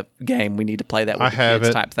Monopoly. It's a game. We need to play that with the kids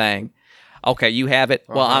type thing. Okay, you have it.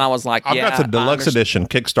 Well, and I was like, I've got the deluxe edition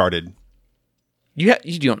kickstarted. You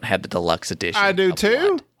don't have the deluxe edition. I do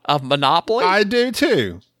too. What? Of Monopoly? I do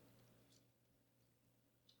too.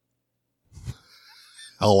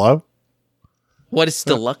 Hello? What is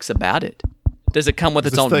deluxe about it? Does it come with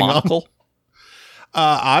its own monocle?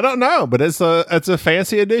 I don't know, but it's a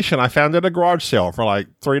fancy edition. I found it at a garage sale for like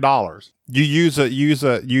 $3. You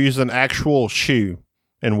use an actual shoe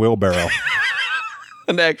and wheelbarrow.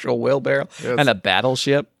 An actual wheelbarrow and a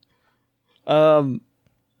battleship. Yeah,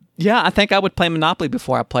 I think I would play Monopoly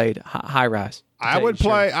before I played High Rise. I would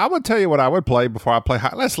tell you what I would play before I play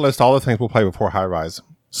Let's list all the things we'll play before High Rise.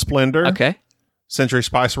 Splendor. Okay. Century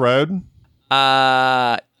Spice Road.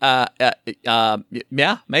 Yeah,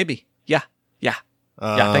 maybe. Yeah,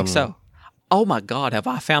 I think so. Oh my God, have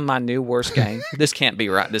I found my new worst game? This can't be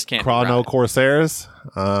right. This can't Chrono be right. Corsairs.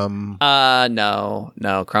 No.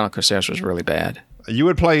 Chrono Corsairs was really bad. You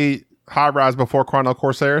would play High Rise before Chrono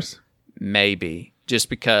Corsairs? Maybe. Just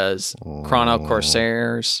because Chrono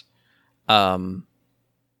Corsairs,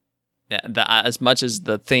 as much as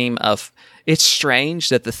the theme of it's strange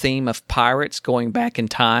that the theme of pirates going back in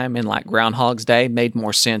time and like Groundhog's Day made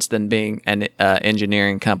more sense than being an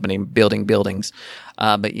engineering company building buildings.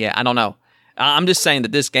 But yeah, I don't know. I'm just saying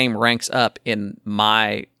that this game ranks up in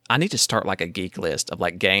my. I need to start like a geek list of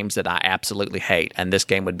like games that I absolutely hate, and this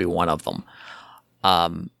game would be one of them.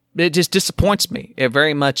 It just disappoints me. It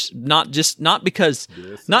very much not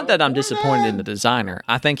that I'm disappointed in the designer.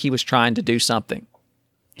 I think he was trying to do something.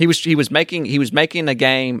 He was making a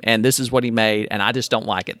game, and this is what he made, and I just don't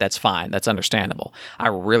like it. That's fine. That's understandable. I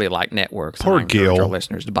really like Networks. Poor I encourage Gil. our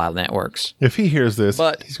listeners to buy Networks. If he hears this,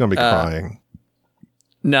 he's going to be crying.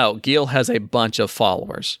 No, Gil has a bunch of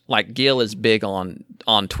followers. Like Gil is big on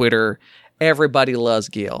Twitter. Everybody loves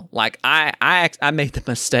Gil. Like I made the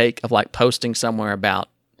mistake of like posting somewhere about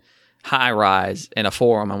High Rise in a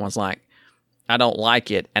forum and was like, I don't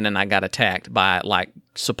like it, and then I got attacked by like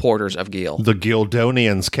supporters of Gil. The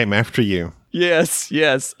Gildonians came after you. Yes.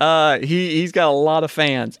 He's got a lot of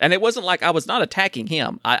fans, and it wasn't like I was not attacking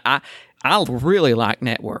him. I really like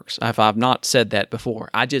Networks. If I've not said that before,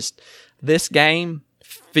 this game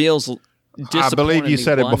feels. I believe you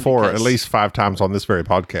said it before at least 5 times on this very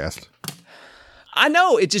podcast. I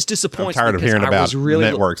know it just disappoints. I'm tired of hearing about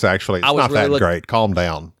Networks. Actually, it's not that great. Calm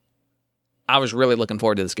down. I was really looking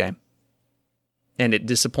forward to this game. And it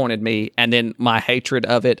disappointed me. And then my hatred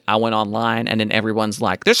of it, I went online, and then everyone's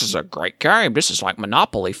like, this is a great game. This is like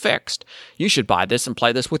Monopoly fixed. You should buy this and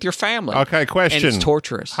play this with your family. Okay, question. And it's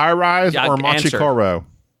torturous. High Rise or Machikoro?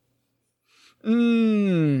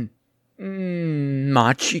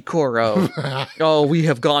 Machikoro. Oh,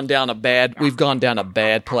 we've gone down a bad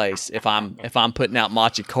place if I'm putting out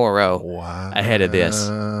Machikoro ahead of this.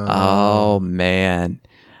 Oh, man.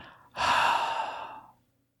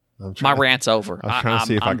 My rant's over. I'm trying to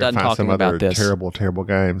see if I can find some other terrible, terrible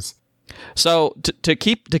games. So to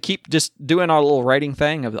keep just doing our little rating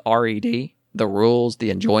thing of the RED, the rules,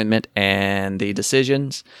 the enjoyment, and the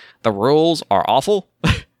decisions. The rules are awful,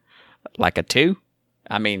 like a 2.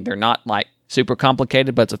 I mean, they're not like super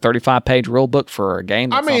complicated, but it's a 35-page rule book for a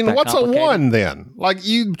game. That's not that what's a 1 then? Like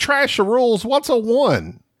you trash the rules. What's a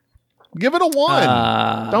 1? Give it a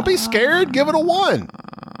 1. Don't be scared. Give it a 1.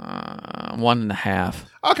 1.5.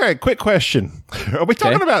 Okay, quick question. Are we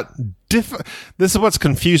talking about this is what's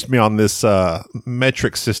confused me on this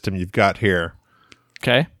metric system you've got here.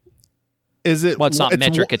 Okay. Is it? Well, it's not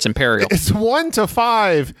metric, it's imperial. It's 1 to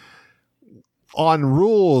 5 on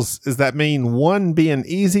rules. Does that mean 1 being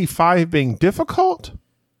easy, 5 being difficult?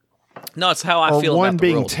 No, it's how I feel 1 about the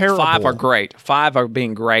being rules. terrible. 5 are great. 5 are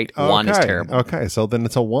being great. 1 is terrible. Okay, so then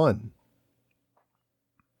it's a 1.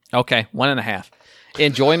 Okay, 1.5.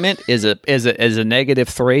 Enjoyment is a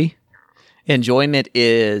 -3. Enjoyment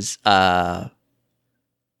is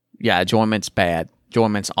enjoyment's bad.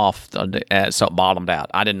 Enjoyment's off, so bottomed out.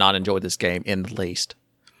 I did not enjoy this game in the least.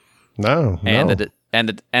 No. And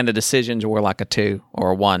the decisions were like a 2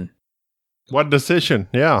 or a 1. What decision?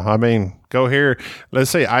 Yeah, I mean, go here.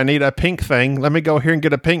 Let's see. I need a pink thing. Let me go here and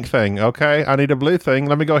get a pink thing. Okay. I need a blue thing.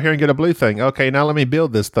 Let me go here and get a blue thing. Okay. Now let me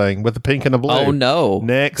build this thing with the pink and the blue. Oh no!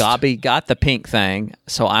 Next, Gobby got the pink thing,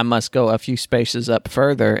 so I must go a few spaces up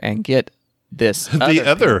further and get this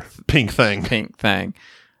other pink thing. Pink thing.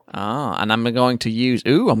 Oh, and I'm going to use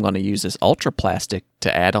this ultra plastic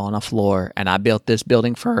to add on a floor. And I built this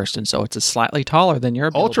building first, and so it's slightly taller than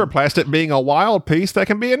your building. Ultra plastic being a wild piece that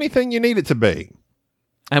can be anything you need it to be.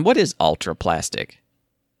 And what is ultra plastic?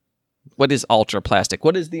 What is ultra plastic?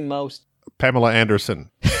 What is the most? Pamela Anderson.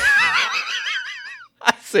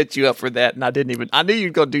 I set you up for that, and I knew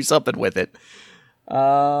you'd go do something with it.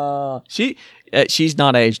 She's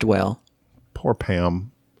not aged well. Poor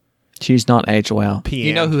Pam. She's not aged well.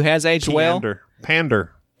 You know who has aged well?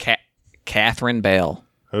 Pander. Catherine Bell.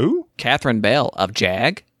 Who? Catherine Bell of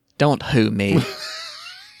Jag. Don't who me.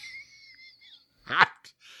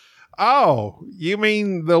 Oh, you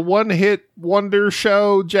mean the one-hit wonder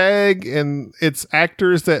show Jag and its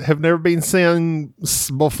actors that have never been seen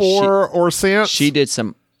before or since? She did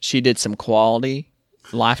some quality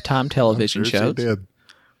Lifetime television shows. She did.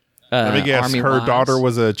 Let me guess, her daughter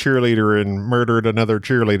was a cheerleader and murdered another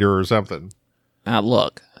cheerleader or something.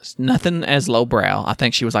 Look, nothing as lowbrow. I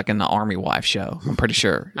think she was like in the Army Wife show. I'm pretty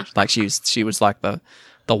sure. Like she was like the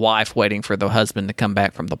wife waiting for the husband to come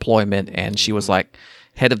back from deployment, and she was like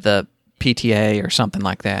head of the PTA or something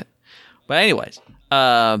like that. But anyways,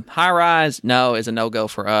 High Rise is a no-go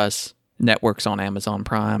for us. Networks on Amazon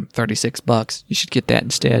Prime, $36. You should get that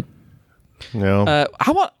instead. No.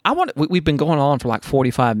 We've been going on for like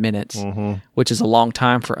 45 minutes, which is a long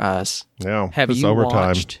time for us. Yeah. Have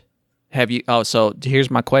Have you? Oh, so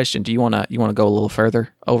here's my question: Do you want to go a little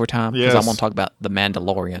further over time? Because Yes. I want to talk about the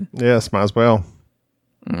Mandalorian. Yes, might as well.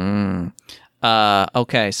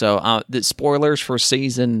 Okay, so the spoilers for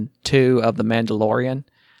season 2 of the Mandalorian.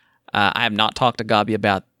 I have not talked to Gabi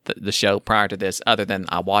about the show prior to this, other than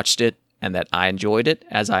I watched it and that I enjoyed it,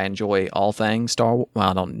 as I enjoy all things Star Wars. Well,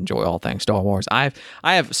 I don't enjoy all things Star Wars. I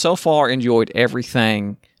have so far enjoyed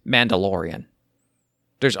everything Mandalorian.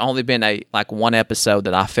 There's only been one episode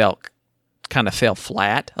that I felt kind of fell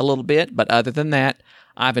flat a little bit, but other than that,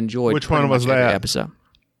 I've enjoyed. Which one was every that episode?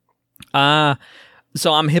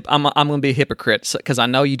 So I'm going to be a hypocrite because I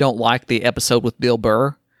know you don't like the episode with Bill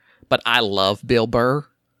Burr, but I love Bill Burr.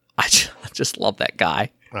 I just love that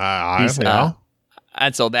guy.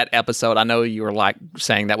 And so that episode, I know you were like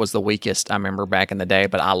saying that was the weakest I remember back in the day,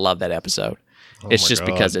 but I love that episode. It's just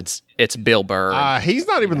because it's Bill Burr. He's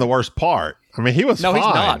not even the worst part. I mean, he was fine. He's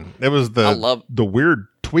not. It was the weird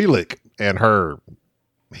Twi'lek and her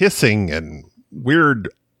hissing and weird.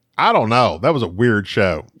 I don't know. That was a weird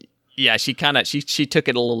show. Yeah, she took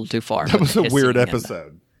it a little too far. That was a weird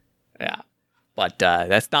episode. Yeah, but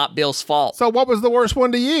that's not Bill's fault. So what was the worst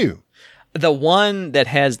one to you? The one that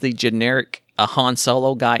has the generic Han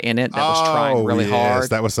Solo guy in it that was trying really hard.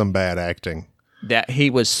 That was some bad acting. That he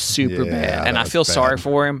was super bad, and I feel bad. sorry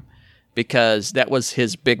for him because that was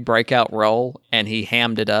his big breakout role, and he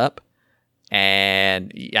hammed it up.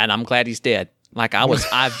 And I'm glad he's dead. Like I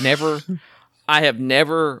have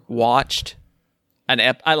never watched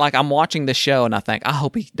I'm watching this show and I think, I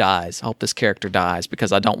hope he dies. I hope this character dies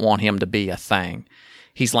because I don't want him to be a thing.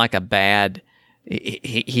 He's like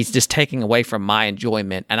he's just taking away from my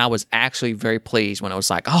enjoyment. And I was actually very pleased when it was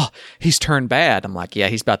like, oh, he's turned bad. I'm like, yeah,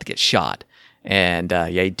 he's about to get shot. And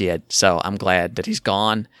he did. So I'm glad that he's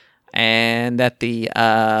gone. And that the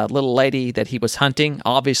little lady that he was hunting,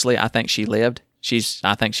 obviously, I think she lived.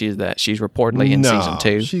 I think she's reportedly in season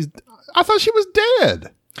 2. I thought she was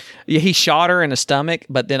dead. Yeah, he shot her in the stomach,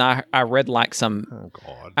 but then I read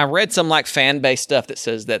I read some like fan base stuff that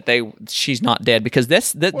says that she's not dead because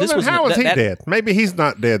this was how is he dead? Maybe he's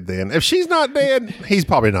not dead then. If she's not dead, he's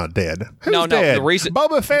probably not dead. Who's dead? The reason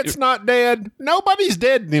Boba Fett's not dead. Nobody's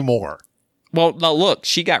dead anymore. Well, no, look,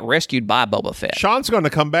 she got rescued by Boba Fett. Sean's going to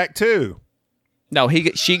come back too. No,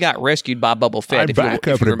 she got rescued by Boba Fett. I'm back,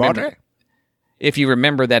 everybody. If you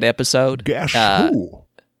remember that episode, guess who?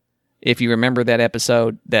 If you remember that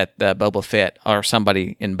episode that Boba Fett or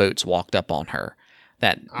somebody in boots walked up on her,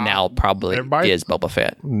 that now probably is Boba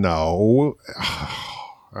Fett. No.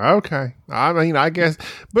 Okay. I mean, I guess,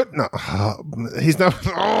 but no, he's not.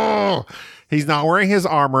 Oh, he's not wearing his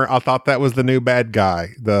armor. I thought that was the new bad guy.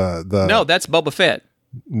 No, that's Boba Fett.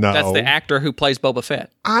 No, that's the actor who plays Boba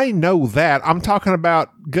Fett. I know that. I'm talking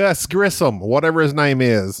about Gus Grissom, whatever his name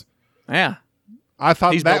is. Yeah. I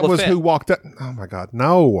thought He's that Boba was Fett. who walked up. Oh my God,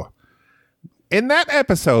 no. In that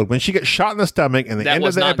episode, when she gets shot in the stomach, and the That end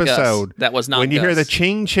was of the not Gus. episode, That was not when you hear the Gus.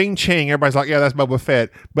 ching, ching, ching, everybody's like, yeah, that's Boba Fett.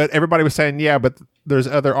 But everybody was saying, yeah, but there's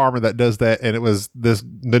other armor that does that, and it was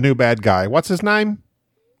the new bad guy. What's his name?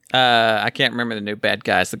 I can't remember the new bad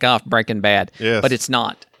guy. It's the guy off Breaking Bad. Yes. But it's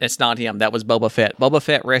not. It's not him. That was Boba Fett. Boba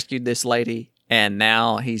Fett rescued this lady, and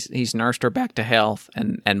now he's nursed her back to health,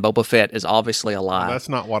 and Boba Fett is obviously alive. That's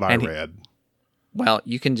not what I read. Well,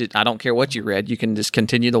 you can just, I don't care what you read. You can just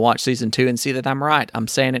continue to watch season 2 and see that I'm right. I'm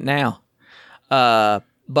saying it now.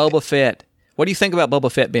 Boba Fett. What do you think about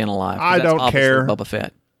Boba Fett being alive? 'Cause I that's don't obviously care. Boba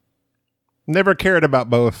Fett. Never cared about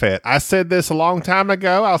Boba Fett. I said this a long time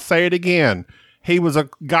ago. I'll say it again. He was a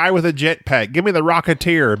guy with a jetpack. Give me the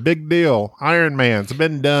Rocketeer. Big deal. Iron Man's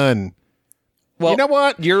been done. Well, you know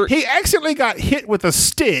what? You're He accidentally got hit with a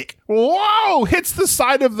stick. Whoa! Hits the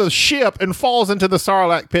side of the ship and falls into the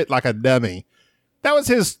Sarlacc pit like a dummy. That was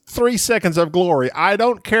his 3 seconds of glory. I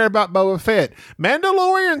don't care about Boba Fett.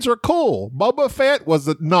 Mandalorians are cool. Boba Fett was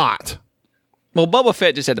not. Well, Boba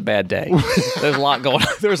Fett just had a bad day. There's a lot going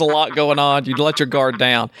on. There's a lot going on. You let your guard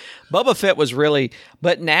down. Boba Fett was really,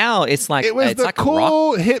 but now it's like It was it's the like a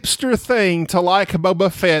cool hipster thing to like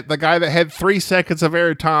Boba Fett, the guy that had 3 seconds of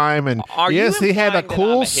airtime, and Are you yes, he had a implying that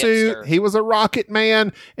cool I'm a suit. hipster? He was a rocket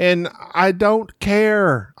man, and I don't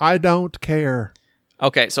care. I don't care.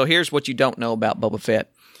 Okay, so here's what you don't know about Boba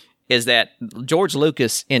Fett is that George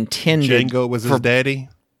Lucas intended Django was his daddy.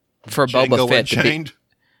 for Django Boba Fett to be, Unchained.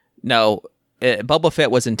 no, Boba Fett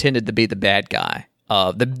was intended to be the bad guy,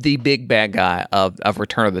 the big bad guy of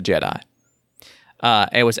Return of the Jedi.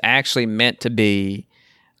 It was actually meant to be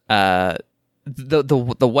the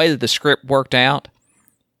way that the script worked out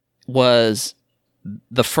was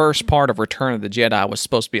the first part of Return of the Jedi was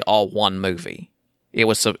supposed to be all one movie. It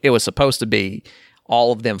was supposed to be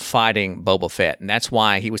all of them fighting Boba Fett. And that's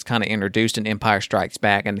why he was kind of introduced in Empire Strikes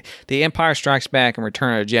Back. And the Empire Strikes Back and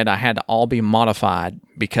Return of the Jedi had to all be modified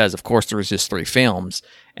because, of course, there was just 3 films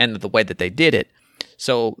and the way that they did it.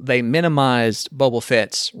 So they minimized Boba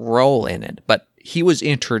Fett's role in it. But he was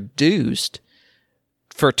introduced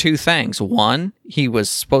for 2 things. 1, he was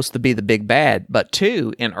supposed to be the big bad. But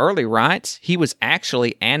 2, in early rights, he was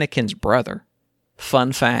actually Anakin's brother.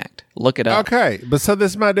 Fun fact. Look it up. Okay, but so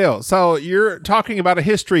this is my deal. So you're talking about a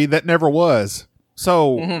history that never was.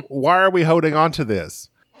 So why are we holding on to this?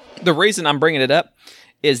 The reason I'm bringing it up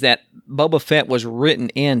is that Boba Fett was written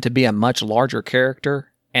in to be a much larger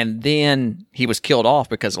character, and then he was killed off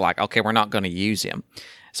because, like, okay, we're not going to use him.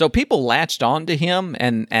 So people latched on to him,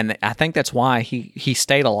 and I think that's why he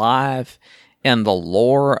stayed alive in the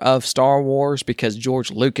lore of Star Wars, because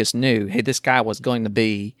George Lucas knew, hey, this guy was going to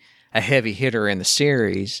be a heavy hitter in the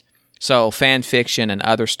series. So fan fiction and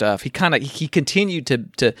other stuff, he continued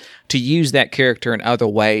to use that character in other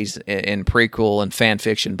ways in prequel and fan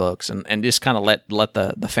fiction books, and just kind of let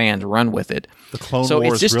the fans run with it. The Clone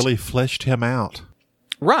Wars really fleshed him out,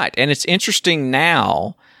 right? And it's interesting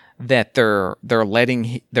now that they're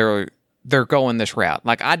going this route.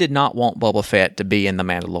 Like, I did not want Boba Fett to be in The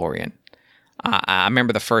Mandalorian. I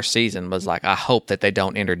remember the first season was like, I hope that they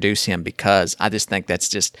don't introduce him, because I just think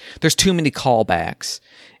there's too many callbacks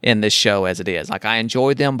in this show as it is. Like, I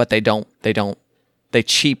enjoy them, but they don't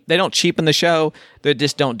cheapen the show. They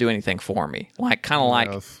just don't do anything for me. Like, kind of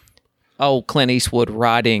like, Clint Eastwood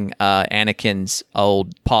riding Anakin's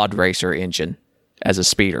old pod racer engine as a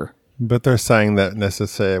speeder. But they're saying that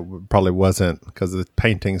necessarily probably wasn't, because the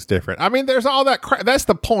painting's different. I mean, there's all that crap. That's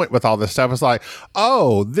the point with all this stuff. It's like,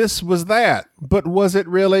 oh, this was that. But was it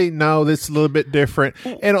really? No, this is a little bit different.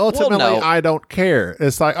 And ultimately, no. I don't care.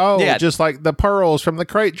 It's like, just like the pearls from the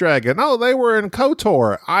Krayt Dragon. Oh, they were in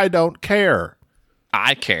KOTOR. I don't care.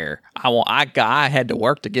 I care. I had to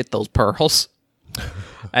work to get those pearls.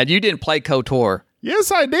 And you didn't play KOTOR.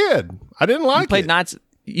 Yes, I did. I didn't like it. You played Knights.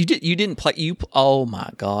 You didn't play. Oh my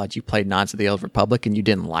God! You played Knights of the Old Republic and you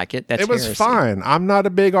didn't like it. It was heresy. Fine. I'm not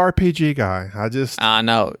a big RPG guy. I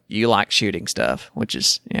know you like shooting stuff, which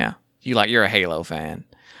is you're a Halo fan.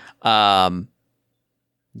 Give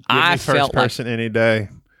me first person any day.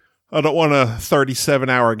 I don't want a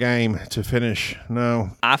 37-hour game to finish.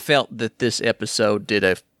 No. I felt that this episode did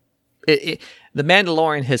The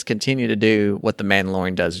Mandalorian has continued to do what The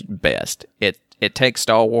Mandalorian does best. It takes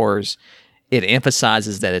Star Wars. It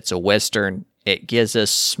emphasizes that it's a Western. It gives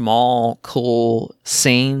us small, cool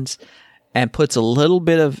scenes and puts a little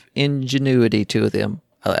bit of ingenuity to them.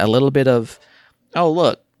 A little bit of, oh,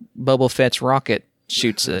 look, Boba Fett's rocket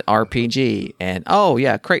shoots an RPG. And, oh,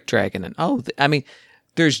 yeah, Krayt Dragon. And,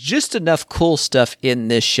 there's just enough cool stuff in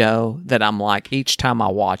this show that I'm like, each time I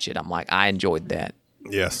watch it, I'm like, I enjoyed that.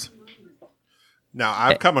 Yes. Now,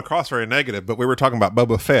 I've come across very negative, but we were talking about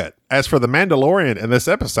Boba Fett. As for The Mandalorian in this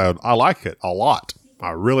episode, I like it a lot. I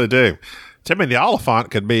really do. Timmy the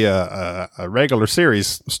Oliphant could be a regular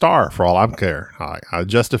series star for all I'm care. I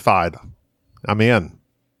justified. I'm in.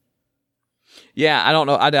 Yeah, I don't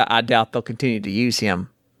know. I doubt they'll continue to use him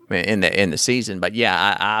in the season, but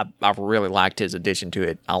yeah, I really liked his addition to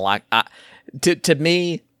it. To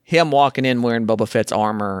me, him walking in wearing Boba Fett's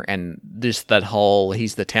armor and just that whole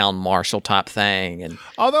he's the town marshal type thing. And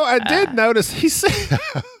although I did notice he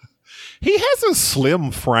has a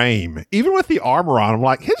slim frame, even with the armor on him.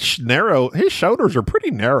 Like his shoulders are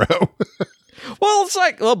pretty narrow. Well, it's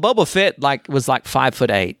like Boba Fett was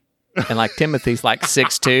 5'8", and like Timothy's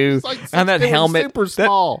 6'2", like and that helmet super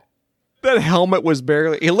small. That helmet was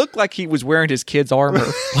barely. It looked like he was wearing his kid's armor.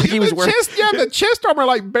 Like he was wearing. The chest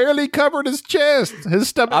armor barely covered his chest. His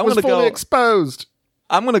stomach was fully exposed.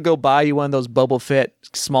 I'm gonna go buy you one of those Boba Fett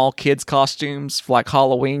small kids costumes, like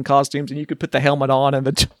Halloween costumes, and you could put the helmet on and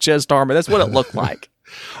the chest armor. That's what it looked like.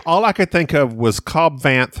 All I could think of was Cobb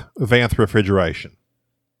Vanth refrigeration.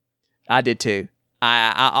 I did too.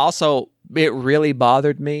 I also, it really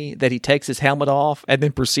bothered me that he takes his helmet off and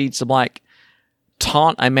then proceeds to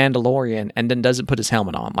taunt a Mandalorian and then doesn't put his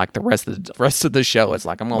helmet on. Like the rest of the show, it's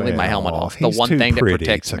like, I'm going to leave my helmet off. The one thing that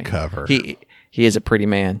protects me. Cover. He is a pretty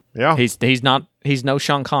man. Yeah. He's no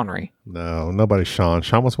Sean Connery. No, nobody's Sean.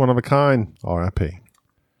 Sean was one of a kind. R.I.P.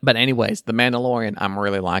 But anyways, The Mandalorian, I'm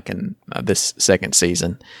really liking this second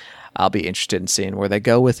season. I'll be interested in seeing where they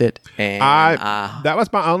go with it. And that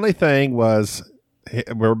was my only thing was,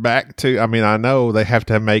 we're back to, I know they have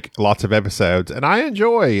to make lots of episodes, and I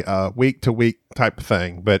enjoy week to week type of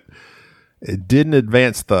thing, but it didn't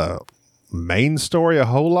advance the main story a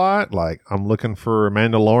whole lot. Like, I'm looking for a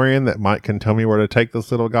Mandalorian that can tell me where to take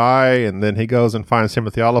this little guy, and then he goes and finds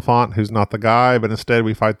Timothy Oliphant, who's not the guy, but instead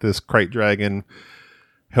we fight this crate dragon,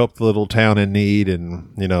 help the little town in need,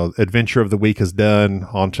 and adventure of the week is done.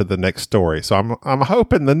 On to the next story. So I'm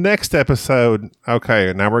hoping the next episode,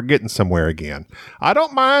 okay, now we're getting somewhere again. I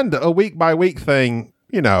don't mind a week by week thing,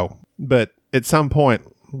 but at some point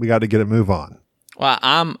we got to get a move on. Well,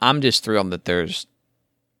 I'm just thrilled that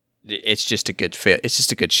it's just a good fit. It's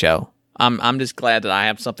just a good show. I'm just glad that I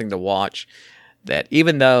have something to watch. That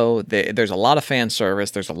even though there's a lot of fan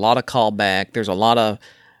service, there's a lot of callback, there's a lot of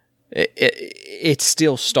it's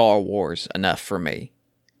still Star Wars enough for me,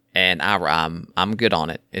 and I'm good on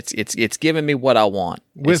it. It's giving me what I want.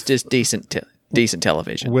 It's just decent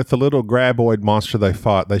television. With the little graboid monster they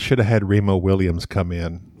fought, they should have had Remo Williams come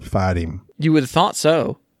in, fight him. You would have thought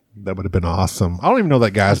so. That would have been awesome. I don't even know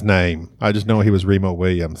that guy's name. I just know he was Remo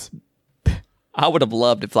Williams. I would have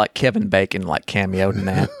loved if Kevin Bacon cameoed in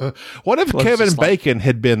that. What if Kevin Bacon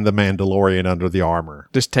had been the Mandalorian under the armor?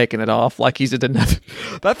 Just taking it off like he's in another.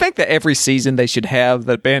 I think that every season they should have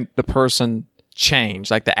the person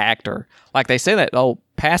change, like the actor. Like they say that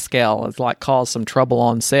Pascal has caused some trouble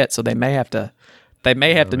on set, so they may have to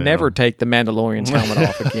never take the Mandalorian's helmet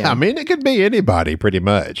off again. I mean, it could be anybody pretty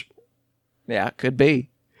much. Yeah, it could be.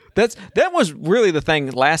 That was really the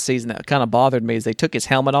thing last season that kind of bothered me is they took his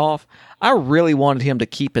helmet off. I really wanted him to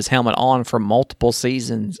keep his helmet on for multiple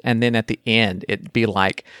seasons, and then at the end it'd be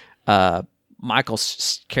like Michael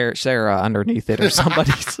Cera underneath it or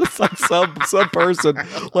somebody. It's like some person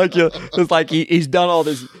it's like he's done all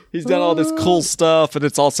this cool stuff, and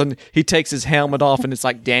it's all of a sudden he takes his helmet off and it's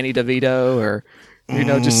like Danny DeVito or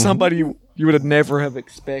just somebody you would have never have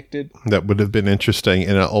expected. That would have been interesting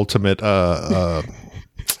in an ultimate a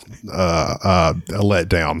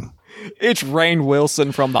letdown. It's Rainn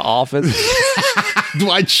Wilson from The Office.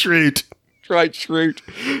 Dwight Schrute.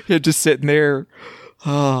 He's just sitting there.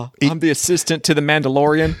 I'm the assistant to the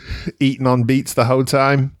Mandalorian. Eating on beats the whole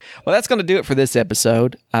time. Well, that's going to do it for this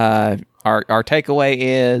episode. Our takeaway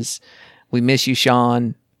is we miss you,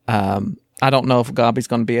 Sean. I don't know if Gobby's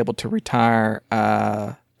going to be able to retire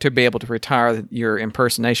your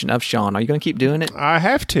impersonation of Sean. Are you going to keep doing it? I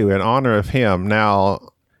have to in honor of him. Now,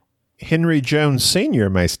 Henry Jones Sr.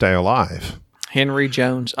 may stay alive. Henry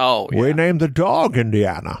Jones. Oh, yeah. We named the dog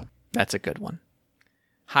Indiana. That's a good one.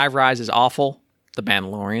 High Rise is awful. The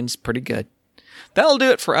Mandalorian's pretty good. That'll do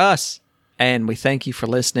it for us. And we thank you for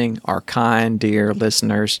listening, our kind, dear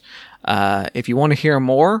listeners. If you want to hear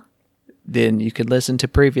more, then you could listen to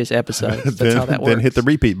previous episodes. That's how that works. Then hit the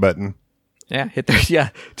repeat button. Yeah,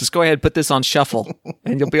 just go ahead and put this on shuffle,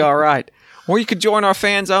 and you'll be all right. Or you could join our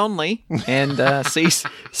fans only and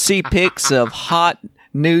see pics of hot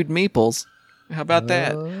nude meeples. How about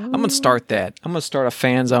that? I'm gonna start that. I'm gonna start a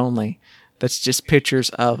fans only. That's just pictures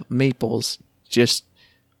of meeples, just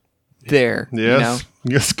there. Yes,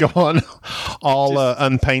 just go on. All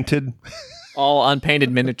unpainted. All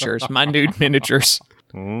unpainted miniatures. My nude miniatures.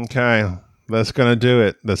 Okay, that's gonna do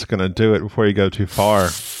it. That's gonna do it before you go too far.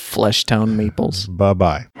 Flesh tone meeples.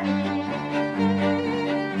 Bye-bye.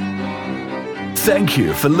 Thank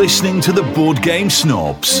you for listening to the Board Game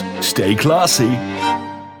Snobs. Stay classy.